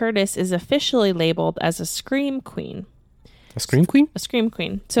Lee Curtis is officially labeled as a Scream Queen. A Scream Queen? A Scream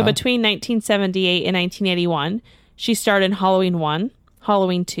Queen. So between 1978 and 1981, she starred in Halloween 1,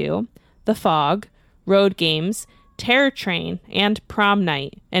 Halloween 2, The Fog, Road Games, Terror Train, and Prom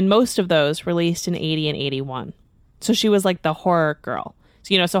Night, and most of those released in 80 and 81. So she was like the horror girl.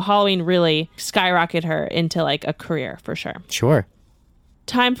 So Halloween really skyrocketed her into like a career for sure. Sure.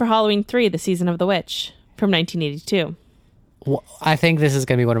 Time for Halloween 3, The Season of the Witch from 1982. Well, I think this is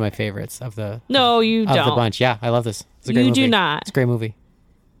going to be one of my favorites of the you don't. The bunch. Yeah, I love this. It's a great movie. You do not. It's a great movie.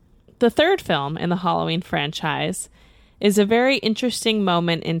 The third film in the Halloween franchise is a very interesting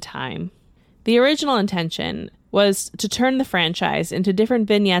moment in time. The original intention was to turn the franchise into different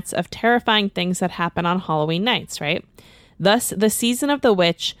vignettes of terrifying things that happen on Halloween nights, right? Thus, The Season of the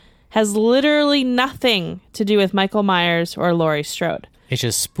Witch has literally nothing to do with Michael Myers or Laurie Strode. It's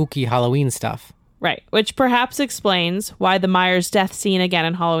just spooky Halloween stuff. Right, which perhaps explains why the Myers death scene again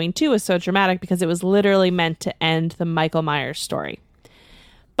in Halloween 2 was so dramatic, because it was literally meant to end the Michael Myers story.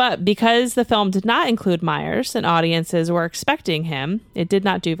 But because the film did not include Myers and audiences were expecting him, it did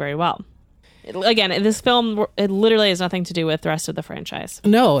not do very well. Again, this film, it literally has nothing to do with the rest of the franchise.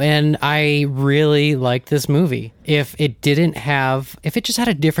 No, and I really like this movie. If it just had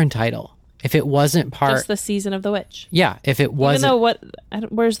a different title, if it wasn't Just The Season of the Witch. Yeah, if it wasn't... Even though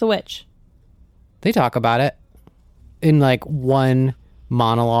where's the witch? They talk about it in like one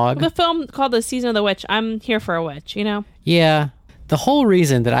monologue. The film called The Season of the Witch, I'm here for a witch, Yeah. The whole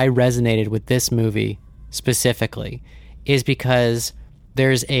reason that I resonated with this movie specifically is because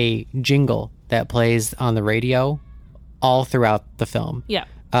there's a jingle that plays on the radio all throughout the film. Yeah.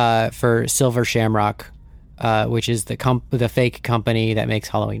 For Silver Shamrock, which is the fake company that makes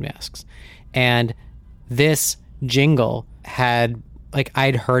Halloween masks. And this jingle had,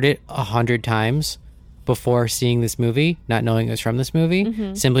 I'd heard it 100 times before seeing this movie, not knowing it was from this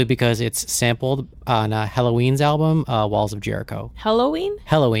movie, simply because it's sampled on Halloween's album, Walls of Jericho.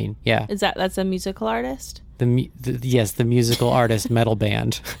 Halloween, yeah. That's a musical artist? Yes, the musical artist metal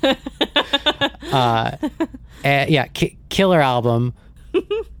band. Killer album.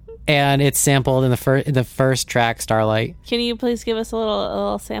 And it's sampled in the first track, Starlight. Can you please give us a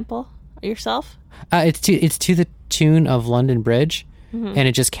little sample yourself? It's to the tune of London Bridge, and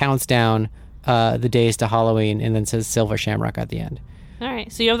it just counts down the days to Halloween, and then says Silver Shamrock at the end. All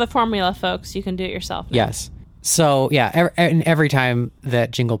right, so you have the formula, folks. You can do it yourself now. Yes. So yeah, every time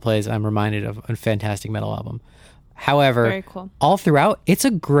that jingle plays, I'm reminded of a fantastic metal album. However, very cool. All throughout, it's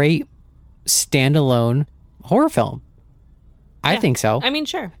a great standalone horror film. I think so. I mean,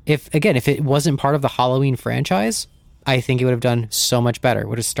 sure. If it wasn't part of the Halloween franchise, I think it would have done so much better. It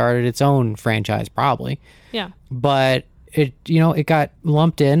would have started its own franchise, probably. Yeah. But it got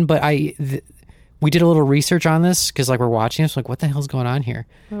lumped in. But we did a little research on this because we're watching this, what the hell's going on here?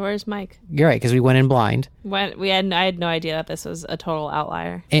 Where's Mike? You're right, because we went in blind. I had no idea that this was a total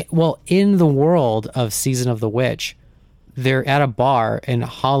outlier. In the world of Season of the Witch, they're at a bar and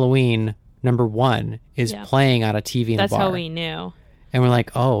Halloween #1 is playing on a TV in the bar. That's how we knew. And we're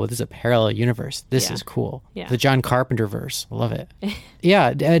like, oh, this is a parallel universe. This is cool. Yeah. The John Carpenter verse. I love it.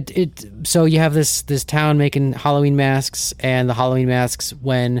 Yeah. So you have this town making Halloween masks, and the Halloween masks,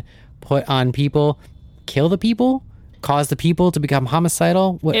 when put on people, kill the people, cause the people to become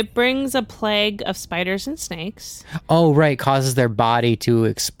homicidal. It brings a plague of spiders and snakes. Oh, right. Causes their body to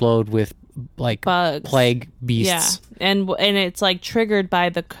explode with bugs, plague beasts. Yeah, and it's triggered by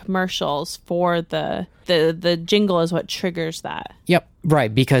the commercials for the jingle is what triggers that. Yep,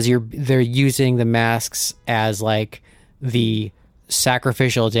 right, because they're using the masks as the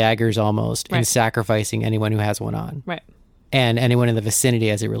sacrificial daggers almost, and sacrificing anyone who has one on. Right. And anyone in the vicinity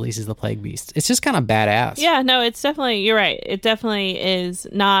as it releases the plague beasts. It's just kind of badass. Yeah, no, it's definitely, you're right. It definitely is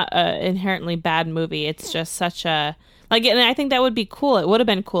not an inherently bad movie. It's just such a and I think that would be cool. It would have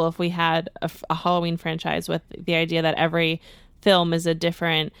been cool if we had a Halloween franchise with the idea that every film is a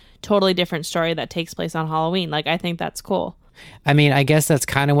totally different story that takes place on Halloween. I think that's cool. I mean, I guess that's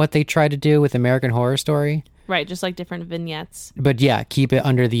kind of what they tried to do with American Horror Story. Right, just different vignettes. But yeah, keep it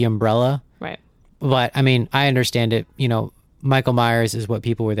under the umbrella. Right. But I mean, I understand it. Michael Myers is what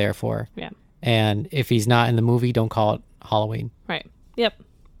people were there for. Yeah. And if he's not in the movie, don't call it Halloween. Right. Yep.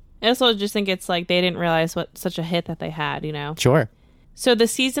 I also just think it's they didn't realize what such a hit that they had, Sure. So The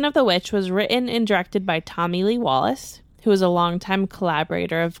Season of the Witch was written and directed by Tommy Lee Wallace, who was a longtime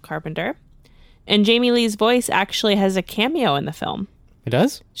collaborator of Carpenter. And Jamie Lee's voice actually has a cameo in the film. It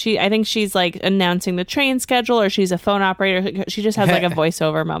does? I think she's announcing the train schedule, or she's a phone operator. She just has a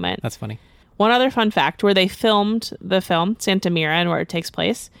voiceover moment. That's funny. One other fun fact, where they filmed the film, Santa Mira, and where it takes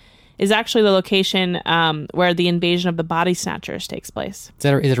place, is actually the location where the invasion of the Body Snatchers takes place. Is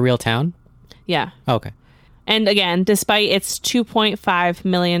it a real town? Yeah. Oh, okay. And again, despite its $2.5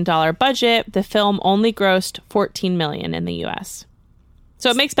 million budget, the film only grossed $14 million in the U.S.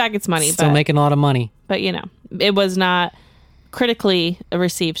 So it makes back its money. Still making a lot of money. But, it was not critically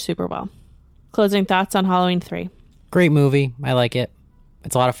received super well. Closing thoughts on Halloween 3. Great movie. I like it.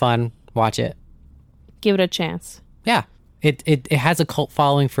 It's a lot of fun. Watch it. Give it a chance. Yeah. It has a cult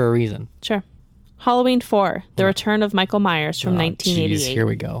following for a reason. Sure. Halloween 4, The Return of Michael Myers from 1988. Geez, here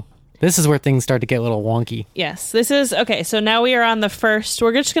we go. This is where things start to get a little wonky. Yes. This is... Okay, so now we are on the first...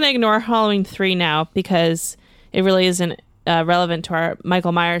 We're just going to ignore Halloween 3 now because it really isn't relevant to our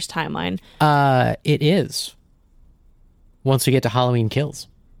Michael Myers timeline. It is. Once we get to Halloween Kills.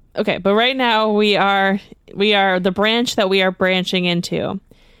 Okay, but right now we are the branch that we are branching into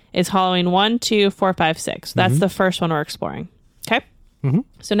is Halloween 1, 2, 4, 5, 6. That's the first one we're exploring. Okay? Mm-hmm.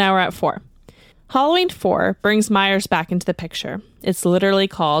 So now we're at 4. Halloween 4 brings Myers back into the picture. It's literally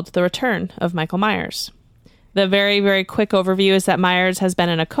called The Return of Michael Myers. The very, very quick overview is that Myers has been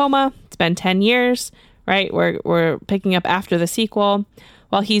in a coma. It's been 10 years, right? We're picking up after the sequel.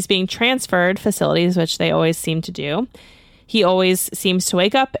 While he's being transferred facilities, which they always seem to do, he always seems to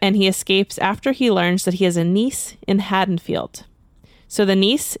wake up, and he escapes after he learns that he has a niece in Haddonfield. So the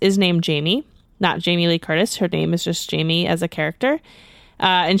niece is named Jamie, not Jamie Lee Curtis. Her name is just Jamie as a character.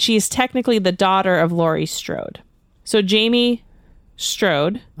 And she's technically the daughter of Laurie Strode. So Jamie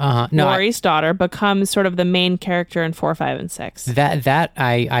Strode, Laurie's daughter, becomes sort of the main character in 4, 5, and 6. That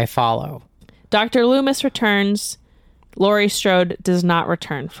I follow. Dr. Loomis returns. Laurie Strode does not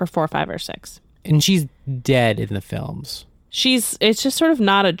return for 4, 5, or 6. And she's dead in the films. It's just sort of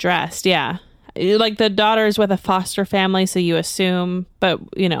not addressed, yeah. The daughter is with a foster family, so you assume, but,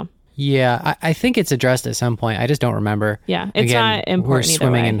 Yeah, I think it's addressed at some point. I just don't remember. Yeah, it's not important. We're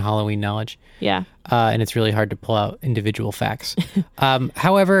swimming either way. in Halloween knowledge. Yeah. And it's really hard to pull out individual facts.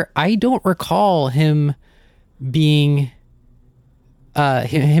 However, I don't recall him being,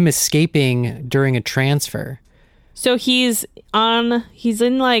 him escaping during a transfer. So he's laying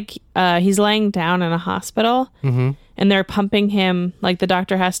down in a hospital, and they're pumping him, like the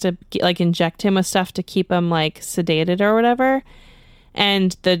doctor has to inject him with stuff to keep him sedated or whatever.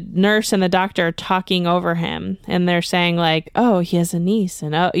 And the nurse and the doctor are talking over him, and they're saying oh, he has a niece,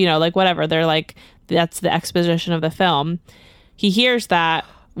 and whatever. They're that's the exposition of the film. He hears that.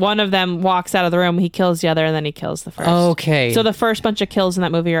 One of them walks out of the room, he kills the other, and then he kills the first. Okay. So the first bunch of kills in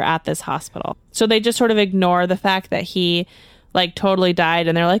that movie are at this hospital. So they just sort of ignore the fact that he totally died,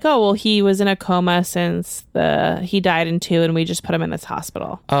 and they're like, oh, well, he was in a coma since he died in 2, and we just put him in this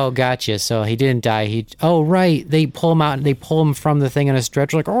hospital. Oh, gotcha. So he didn't die. Oh, right. They pull him out, and they pull him from the thing in a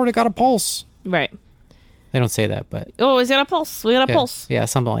stretcher, oh, they got a pulse. Right. They don't say that, but... Oh, he's got a pulse. We got a pulse. Yeah,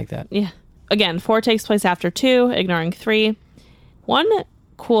 something like that. Yeah. Again, 4 takes place after 2, ignoring 3. One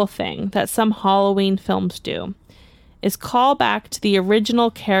cool thing that some Halloween films do is call back to the original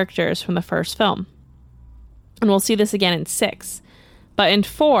characters from the first film. And we'll see this again in 6. But in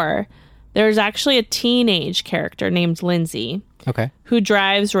 4, there's actually a teenage character named Lindsay. Okay. Who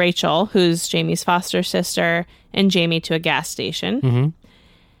drives Rachel, who's Jamie's foster sister, and Jamie to a gas station. Mm-hmm.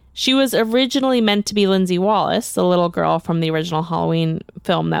 She was originally meant to be Lindsay Wallace, the little girl from the original Halloween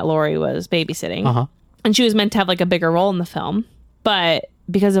film that Laurie was babysitting. Uh-huh. And she was meant to have a bigger role in the film. But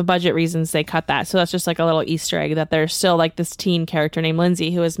because of budget reasons, they cut that. So that's just a little Easter egg that there's still this teen character named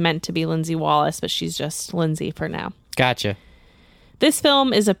Lindsay who is meant to be Lindsay Wallace, but she's just Lindsay for now. Gotcha. This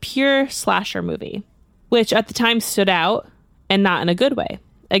film is a pure slasher movie, which at the time stood out, and not in a good way,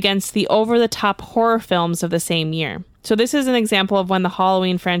 against the over-the-top horror films of the same year. So this is an example of when the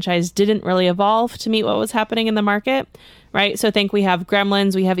Halloween franchise didn't really evolve to meet what was happening in the market, right? So I think we have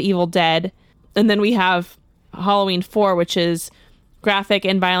Gremlins, we have Evil Dead, and then we have Halloween 4, which is graphic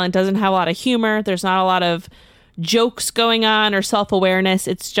and violent, doesn't have a lot of humor. There's not a lot of jokes going on or self-awareness.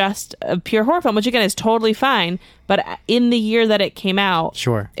 It's just a pure horror film, which again is totally fine. But in the year that it came out,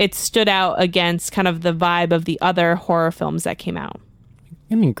 sure, it stood out against kind of the vibe of the other horror films that came out.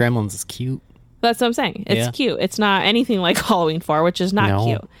 I mean, Gremlins is cute. That's what I'm saying. It's cute. It's not anything like Halloween 4, which is not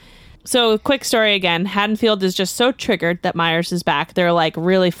cute. So quick story again. Haddonfield is just so triggered that Myers is back. They're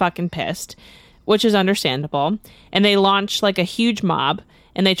really fucking pissed, which is understandable. And they launch a huge mob,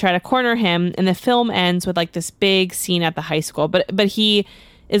 and they try to corner him. And the film ends with this big scene at the high school. But he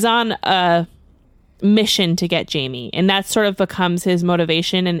is on a mission to get Jamie, and that sort of becomes his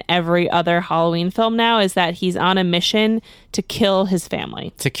motivation in every other Halloween film now, is that he's on a mission to kill his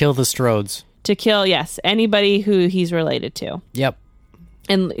family. To kill the Strodes. To kill, yes, anybody who he's related to. Yep.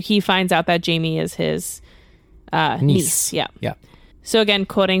 And he finds out that Jamie is his niece. Yeah. Yeah. So again,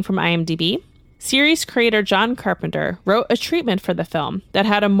 quoting from IMDb, series creator John Carpenter wrote a treatment for the film that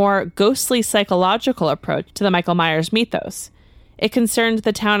had a more ghostly psychological approach to the Michael Myers mythos. It concerned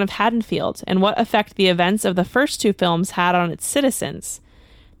the town of Haddonfield and what effect the events of the first 2 films had on its citizens.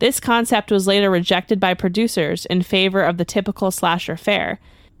 This concept was later rejected by producers in favor of the typical slasher fare,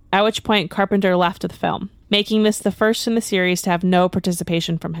 at which point Carpenter left the film, making this the first in the series to have no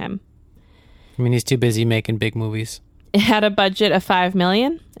participation from him. I mean, he's too busy making big movies. It had a budget of $5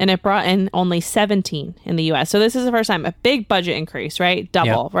 million, and it brought in only 17 in the U.S. So this is the first time, a big budget increase, right?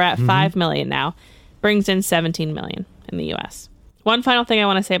 Double. Yep. We're at $5 million now. Brings in $17 million in the U.S. One final thing I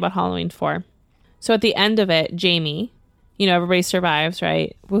want to say about Halloween 4. So at the end of it, Jamie, everybody survives,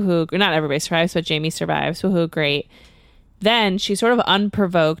 right? Woohoo. Not everybody survives, but Jamie survives. Woohoo, great. Then she sort of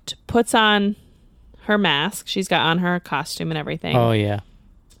unprovoked puts on her mask. She's got on her costume and everything. Oh, yeah.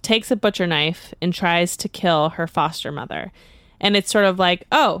 Takes a butcher knife and tries to kill her foster mother. And it's sort of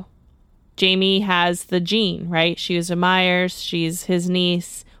oh, Jamie has the gene, right? She was a Myers. She's his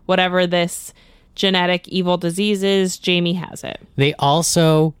niece. Whatever this genetic evil disease is, Jamie has it. They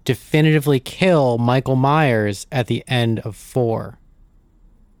also definitively kill Michael Myers at the end of 4.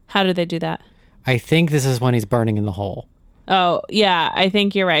 How did they do that? I think this is when he's burning in the hole. Oh, yeah, I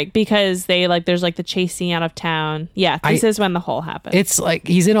think you're right. Because they there's the chase scene out of town. Yeah, this is when the hole happens. It's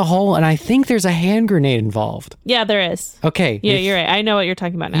he's in a hole, and I think there's a hand grenade involved. Yeah, there is. Okay. Yeah, you're right. I know what you're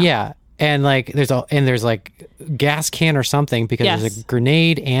talking about now. Yeah. And there's gas can or something, because there's a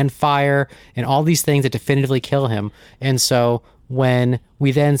grenade and fire and all these things that definitively kill him. And so when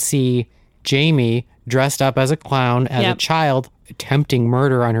we then see Jamie dressed up as a clown, as a child, attempting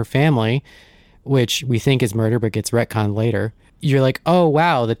murder on her family, which we think is murder but gets retconned later, you're like, oh,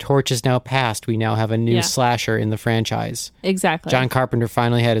 wow, the torch is now passed. We now have a new slasher in the franchise. Exactly. John Carpenter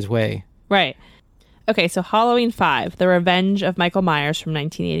finally had his way. Right. Okay, so Halloween 5, The Revenge of Michael Myers from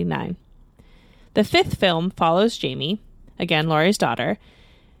 1989. The fifth film follows Jamie, again, Laurie's daughter,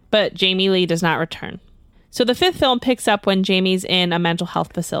 but Jamie Lee does not return. So the fifth film picks up when Jamie's in a mental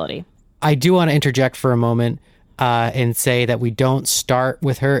health facility. I do want to interject for a moment and say that we don't start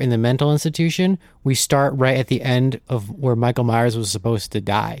with her in the mental institution. We start right at the end of where Michael Myers was supposed to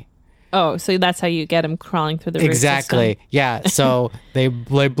die. Oh, so that's how you get him crawling through the root Exactly. system. Yeah. So they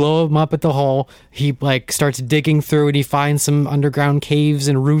blow him up at the hole. He like starts digging through and he finds some underground caves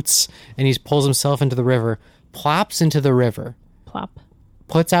and roots and he pulls himself into the river, plops into the river,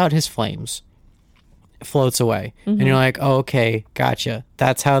 puts out his flames, floats away. And you're like, oh, okay, gotcha.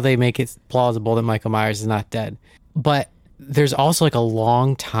 That's how they make it plausible that Michael Myers is not dead. But there's also like a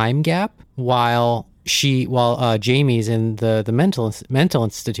long time gap while Jamie's in the mental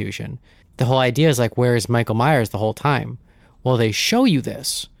institution. The whole idea is like, where is Michael Myers the whole time? Well, they show you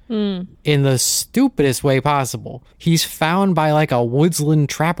this in the stupidest way possible. He's found by like a woodsland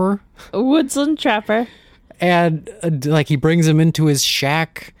trapper. And like he brings him into his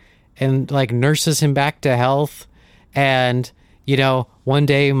shack and like nurses him back to health. And, you know, one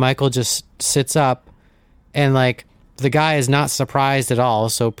day Michael just sits up and like the guy is not surprised at all.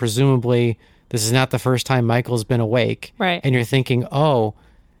 So presumably this is not the first time Michael's been awake. Right. And you're thinking, oh,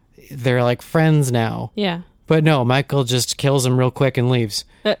 they're like friends now. Yeah. But no, Michael just kills him real quick and leaves.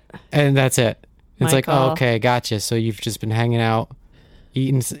 And that's it. It's like, oh, okay, gotcha. So you've just been hanging out,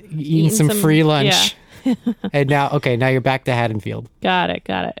 eating some free lunch. Yeah. And now you're back to Haddonfield. Got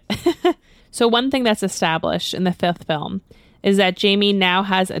it. So one thing that's established in the fifth film is that Jamie now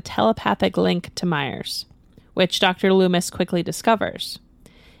has a telepathic link to Myers, which Dr. Loomis quickly discovers.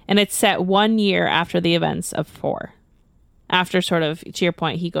 And it's set 1 year after the events of 4. After sort of, to your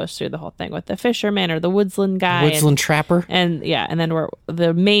point, he goes through the whole thing with the fisherman or the woodsland guy. Woodsland trapper. And then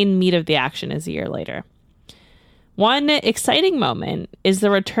the main meat of the action is a year later. One exciting moment is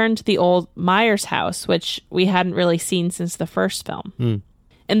the return to the old Myers house, which we hadn't really seen since the first film.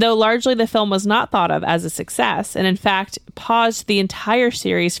 And though largely the film was not thought of as a success, and in fact paused the entire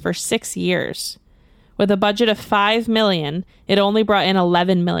series for 6 years, with a budget of $5 million, it only brought in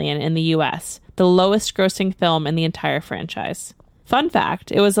 $11 million in the U.S., the lowest grossing film in the entire franchise. Fun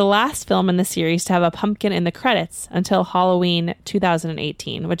fact, it was the last film in the series to have a pumpkin in the credits until Halloween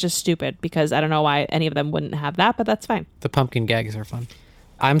 2018, which is stupid because I don't know why any of them wouldn't have that, but that's fine. The pumpkin gags are fun.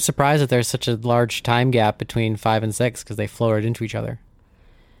 I'm surprised that there's such a large time gap between 5 and 6 because they flow right into each other.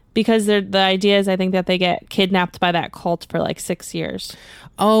 Because the idea is, I think, that they get kidnapped by that cult for like 6 years.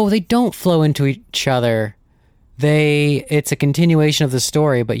 Oh, they don't flow into each other. It's a continuation of the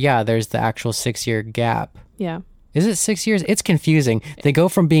story, but yeah, there's the actual 6-year gap. Yeah. Is it 6 years? It's confusing. They go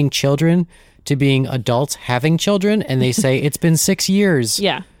from being children to being adults having children, and they say it's been 6 years.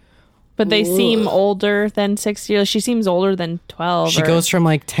 Yeah. But they seem older than 6 years. She seems older than 12. She goes from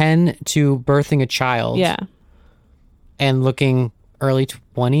like 10 to birthing a child. Yeah. And looking early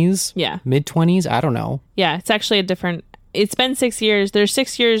 20s? Yeah. Mid 20s? I don't know. Yeah, it's actually it's been 6 years. There's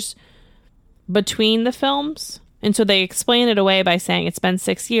 6 years between the films. And so they explain it away by saying it's been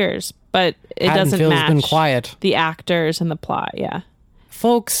 6 years, but it doesn't match been quiet. The actors and the plot. Yeah.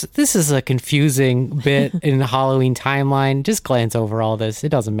 Folks, this is a confusing bit in the Halloween timeline. Just glance over all this. It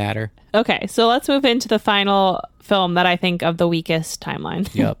doesn't matter. Okay, so let's move into the final film that I think of the weakest timeline.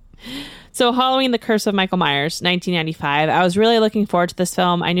 Yep. So Halloween, The Curse of Michael Myers, 1995. I was really looking forward to this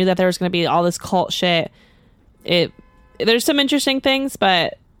film. I knew that there was going to be all this cult shit. There's some interesting things,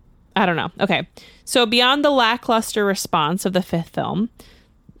 but I don't know. Okay. So beyond the lackluster response of the fifth film,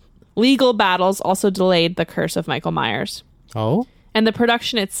 legal battles also delayed The Curse of Michael Myers. Oh? And the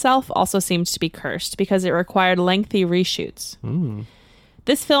production itself also seems to be cursed because it required lengthy reshoots.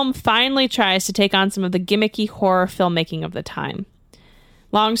 This film finally tries to take on some of the gimmicky horror filmmaking of the time.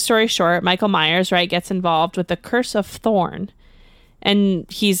 Long story short, Michael Myers, right, gets involved with the Curse of Thorn,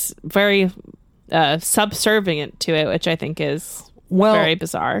 and he's very subservient to it, which I think is very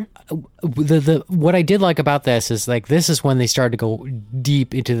bizarre. What I did like about this is like this is when they started to go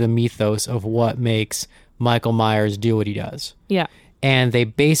deep into the mythos of what makes Michael Myers do what he does. Yeah. And they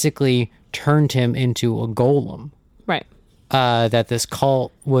basically turned him into a golem. Right. That this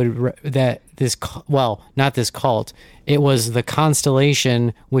cult not this cult. It was the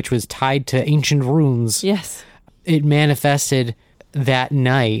constellation which was tied to ancient runes. Yes. It manifested that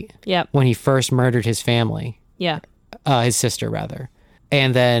night. Yep. When he first murdered his family. Yeah. His sister, rather.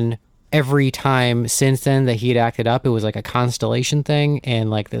 And then every time since then that he had acted up, it was like a constellation thing.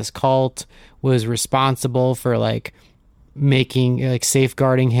 And like this cult was responsible for like making, like,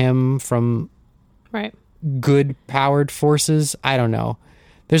 safeguarding him from right good powered forces. I don't know.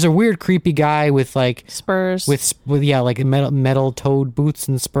 There's a weird, creepy guy with like spurs, with like metal toed boots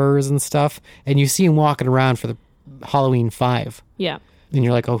and spurs and stuff, and you see him walking around for the Halloween 5. Yeah, and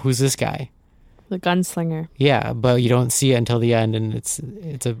you're like, oh, who's this guy? The gunslinger. Yeah, but you don't see it until the end, and it's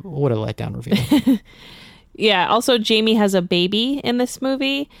what a letdown reveal. Yeah. Also, Jamie has a baby in this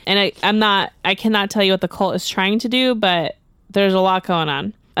movie, and I cannot tell you what the cult is trying to do, but there's a lot going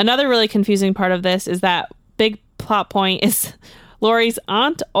on. Another really confusing part of this is that big plot point is Laurie's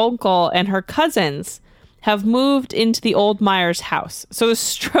aunt, uncle, and her cousins have moved into the old Myers house. So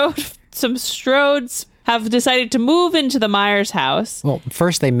some Strodes have decided to move into the Myers house. Well,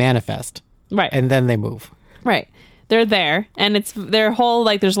 first they manifest. Right. And then they move. Right. They're there, and it's their whole,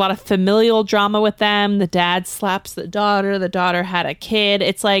 like, there's a lot of familial drama with them. The dad slaps the daughter had a kid.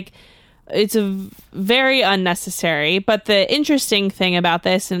 It's like, it's a very unnecessary. But the interesting thing about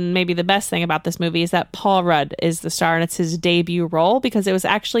this, and maybe the best thing about this movie, is that Paul Rudd is the star, and it's his debut role because it was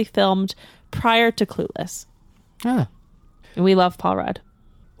actually filmed prior to Clueless. Ah. And we love Paul Rudd.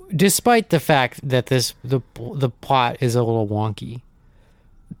 Despite the fact that the plot is a little wonky,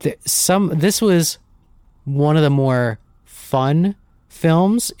 this was one of the more fun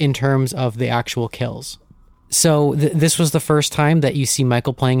films in terms of the actual kills. So this was the first time that you see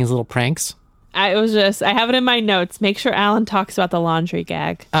Michael playing his little pranks. I have it in my notes. Make sure Alan talks about the laundry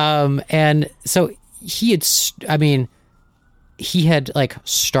gag. And so he had like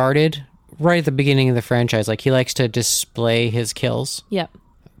started right at the beginning of the franchise. Like, he likes to display his kills. Yep.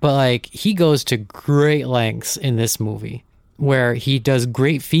 But like, he goes to great lengths in this movie, where he does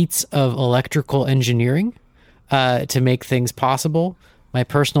great feats of electrical engineering to make things possible. My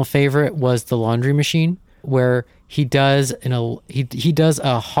personal favorite was the laundry machine, where he does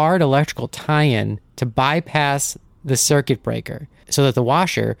a hard electrical tie-in to bypass the circuit breaker so that the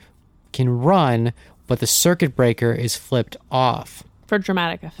washer can run, but the circuit breaker is flipped off. For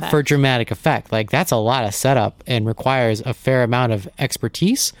dramatic effect. Like, that's a lot of setup and requires a fair amount of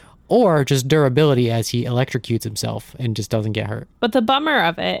expertise or just durability as he electrocutes himself and just doesn't get hurt. But the bummer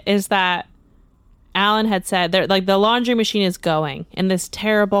of it is that Alan had said, like, the laundry machine is going, and this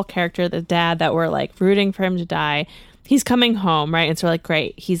terrible character, the dad that we're like rooting for him to die, he's coming home, right? And so we're like,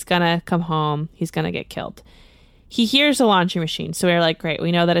 great, he's gonna come home, he's gonna get killed. He hears the laundry machine, so we're like, great,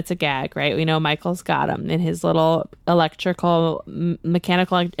 we know that it's a gag, right? We know Michael's got him in his little mechanical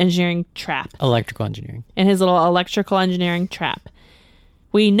engineering trap. In his little electrical engineering trap.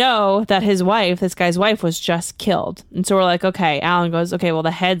 We know that this guy's wife, was just killed. And so we're like, okay, Alan goes, okay, well,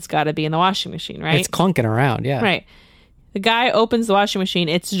 the head's got to be in the washing machine, right? It's clunking around, yeah. Right. The guy opens the washing machine.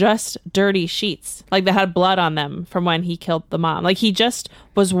 It's just dirty sheets. Like, they had blood on them from when he killed the mom. Like, he just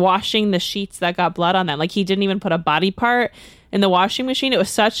was washing the sheets that got blood on them. Like, he didn't even put a body part in the washing machine. It was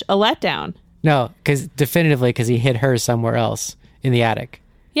such a letdown. No, because he hid her somewhere else in the attic.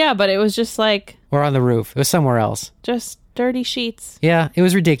 Yeah, but it was just like... Or on the roof. It was somewhere else. Just dirty sheets. Yeah, it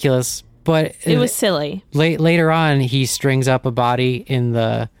was ridiculous, but... It was silly. Later on, he strings up a body in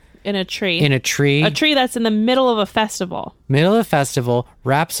a tree. A tree that's in the middle of a festival.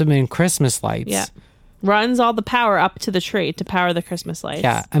 Wraps him in Christmas lights. Yeah. Runs all the power up to the tree to power the Christmas lights.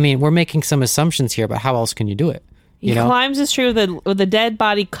 Yeah, I mean, we're making some assumptions here, but how else can you do it? He climbs this tree with a dead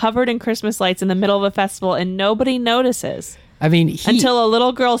body covered in Christmas lights in the middle of a festival, and nobody notices. I mean, until a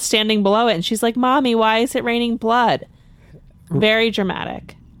little girl's standing below it, and she's like, "Mommy, why is it raining blood?" Very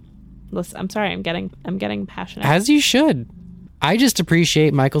dramatic. Listen, I'm sorry, I'm getting passionate. As you should. I just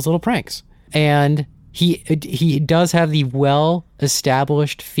appreciate Michael's little pranks, and he does have the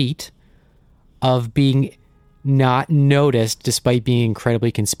well-established feat of being not noticed despite being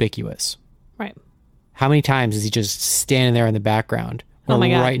incredibly conspicuous. Right. How many times is he just standing there in the background or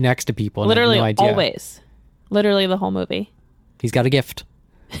right next to people? Literally, no idea? Always. Literally the whole movie. He's got a gift.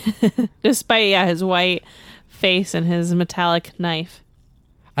 Despite, his white face and his metallic knife.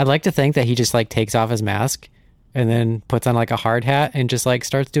 I'd like to think that he just like takes off his mask and then puts on like a hard hat and just like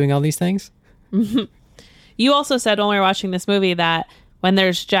starts doing all these things. You also said when we were watching this movie that when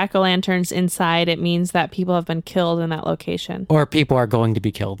there's jack-o'-lanterns inside, it means that people have been killed in that location. Or people are going to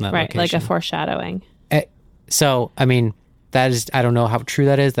be killed in that location. Right, like a foreshadowing. So, I mean, that is, I don't know how true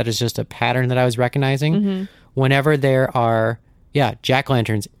that is. That is just a pattern that I was recognizing. Mm-hmm. Whenever there are,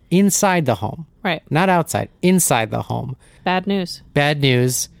 jack-o'-lanterns inside the home. Right. Not outside, inside the home. Bad news. Bad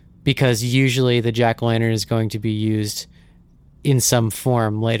news, because usually the jack-o'-lantern is going to be used in some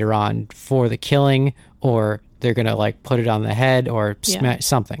form later on for the killing, or they're going to like put it on the head or smash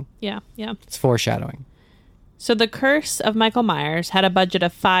something. Yeah. It's foreshadowing. So The Curse of Michael Myers had a budget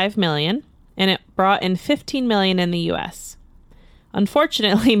of $5 million. and it brought in $15 million in the US.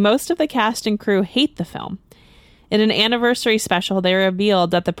 Unfortunately, most of the cast and crew hate the film. In an anniversary special, they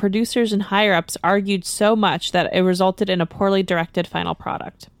revealed that the producers and higher-ups argued so much that it resulted in a poorly directed final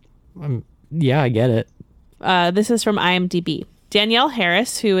product. Yeah, I get it. This is from IMDb. Danielle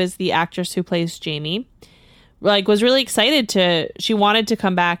Harris, who is the actress who plays Jamie, was really excited she wanted to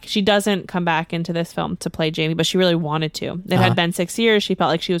come back. She doesn't come back into this film to play Jamie, but she really wanted to. It had been 6 years. She felt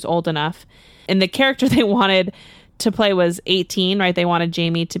like she was old enough. And the character they wanted to play was 18, right? They wanted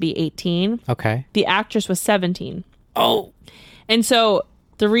Jamie to be 18. Okay. The actress was 17. Oh. And so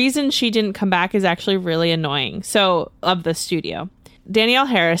the reason she didn't come back is actually really annoying. So, of the studio. Danielle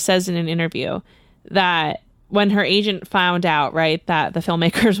Harris says in an interview that when her agent found out, right, that the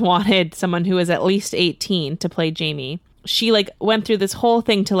filmmakers wanted someone who was at least 18 to play Jamie, she went through this whole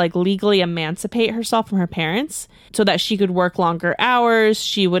thing to legally emancipate herself from her parents so that she could work longer hours.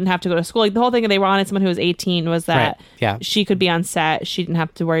 She wouldn't have to go to school. The whole thing they wanted someone who was 18 was that she could be on set. She didn't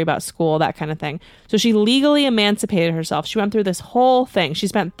have to worry about school, that kind of thing. So she legally emancipated herself. She went through this whole thing. She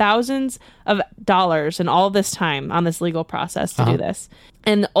spent thousands of dollars and all of this time on this legal process to do this.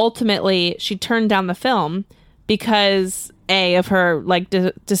 And ultimately, she turned down the film because of her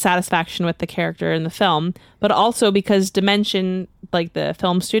dissatisfaction with the character in the film, but also because Dimension, the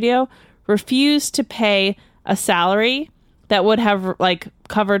film studio, refused to pay a salary that would have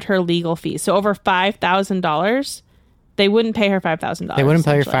covered her legal fees. So over $5,000, they wouldn't pay her $5,000. They wouldn't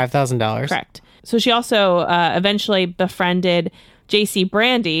pay her $5,000. Correct. So she also eventually befriended J.C.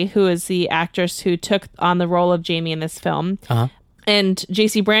 Brandy, who is the actress who took on the role of Jamie in this film. And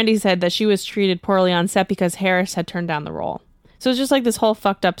J.C. Brandy said that she was treated poorly on set because Harris had turned down the role. So it's just this whole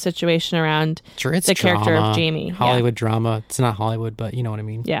fucked up situation around the character of Jamie. Hollywood drama. It's not Hollywood, but you know what I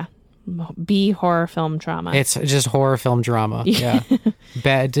mean. Yeah. B horror film drama. It's just horror film drama. Yeah.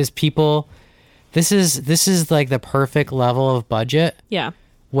 Bad. Just people. This is the perfect level of budget. Yeah.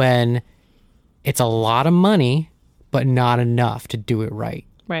 When it's a lot of money, but not enough to do it right.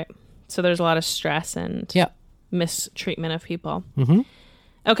 Right. So there's a lot of stress and mistreatment of people. Mm-hmm.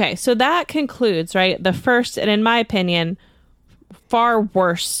 Okay, so that concludes, right, the first, and in my opinion, far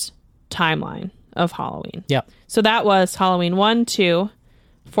worse timeline of Halloween. Yep. So that was Halloween 1, 2,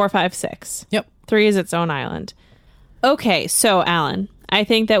 4, 5, 6. Yep. 3 is its own island. Okay, so Alan, I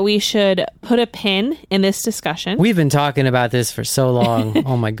think that we should put a pin in this discussion. We've been talking about this for so long.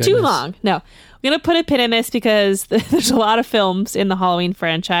 Oh my goodness. Too long. No. I'm going to put a pin in this because there's a lot of films in the Halloween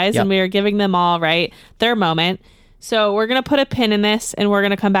franchise, and we are giving them all, right, their moment. So we're going to put a pin in this, and we're going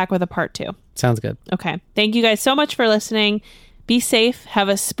to come back with a part 2. Sounds good. Okay. Thank you guys so much for listening. Be safe. Have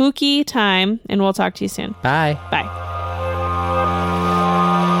a spooky time, and we'll talk to you soon. Bye. Bye.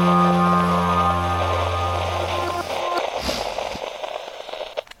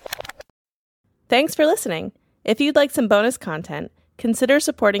 Thanks for listening. If you'd like some bonus content, consider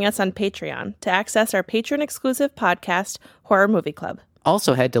supporting us on Patreon to access our patron-exclusive podcast, Horror Movie Club.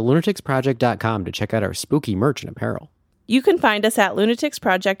 Also head to lunaticsproject.com to check out our spooky merch and apparel. You can find us at Lunatics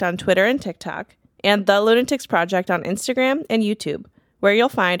Project on Twitter and TikTok, and The Lunatics Project on Instagram and YouTube, where you'll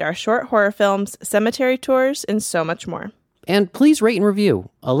find our short horror films, cemetery tours, and so much more. And please rate and review.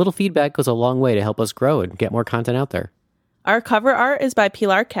 A little feedback goes a long way to help us grow and get more content out there. Our cover art is by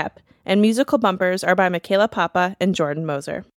Pilar Kep, and musical bumpers are by Michaela Papa and Jordan Moser.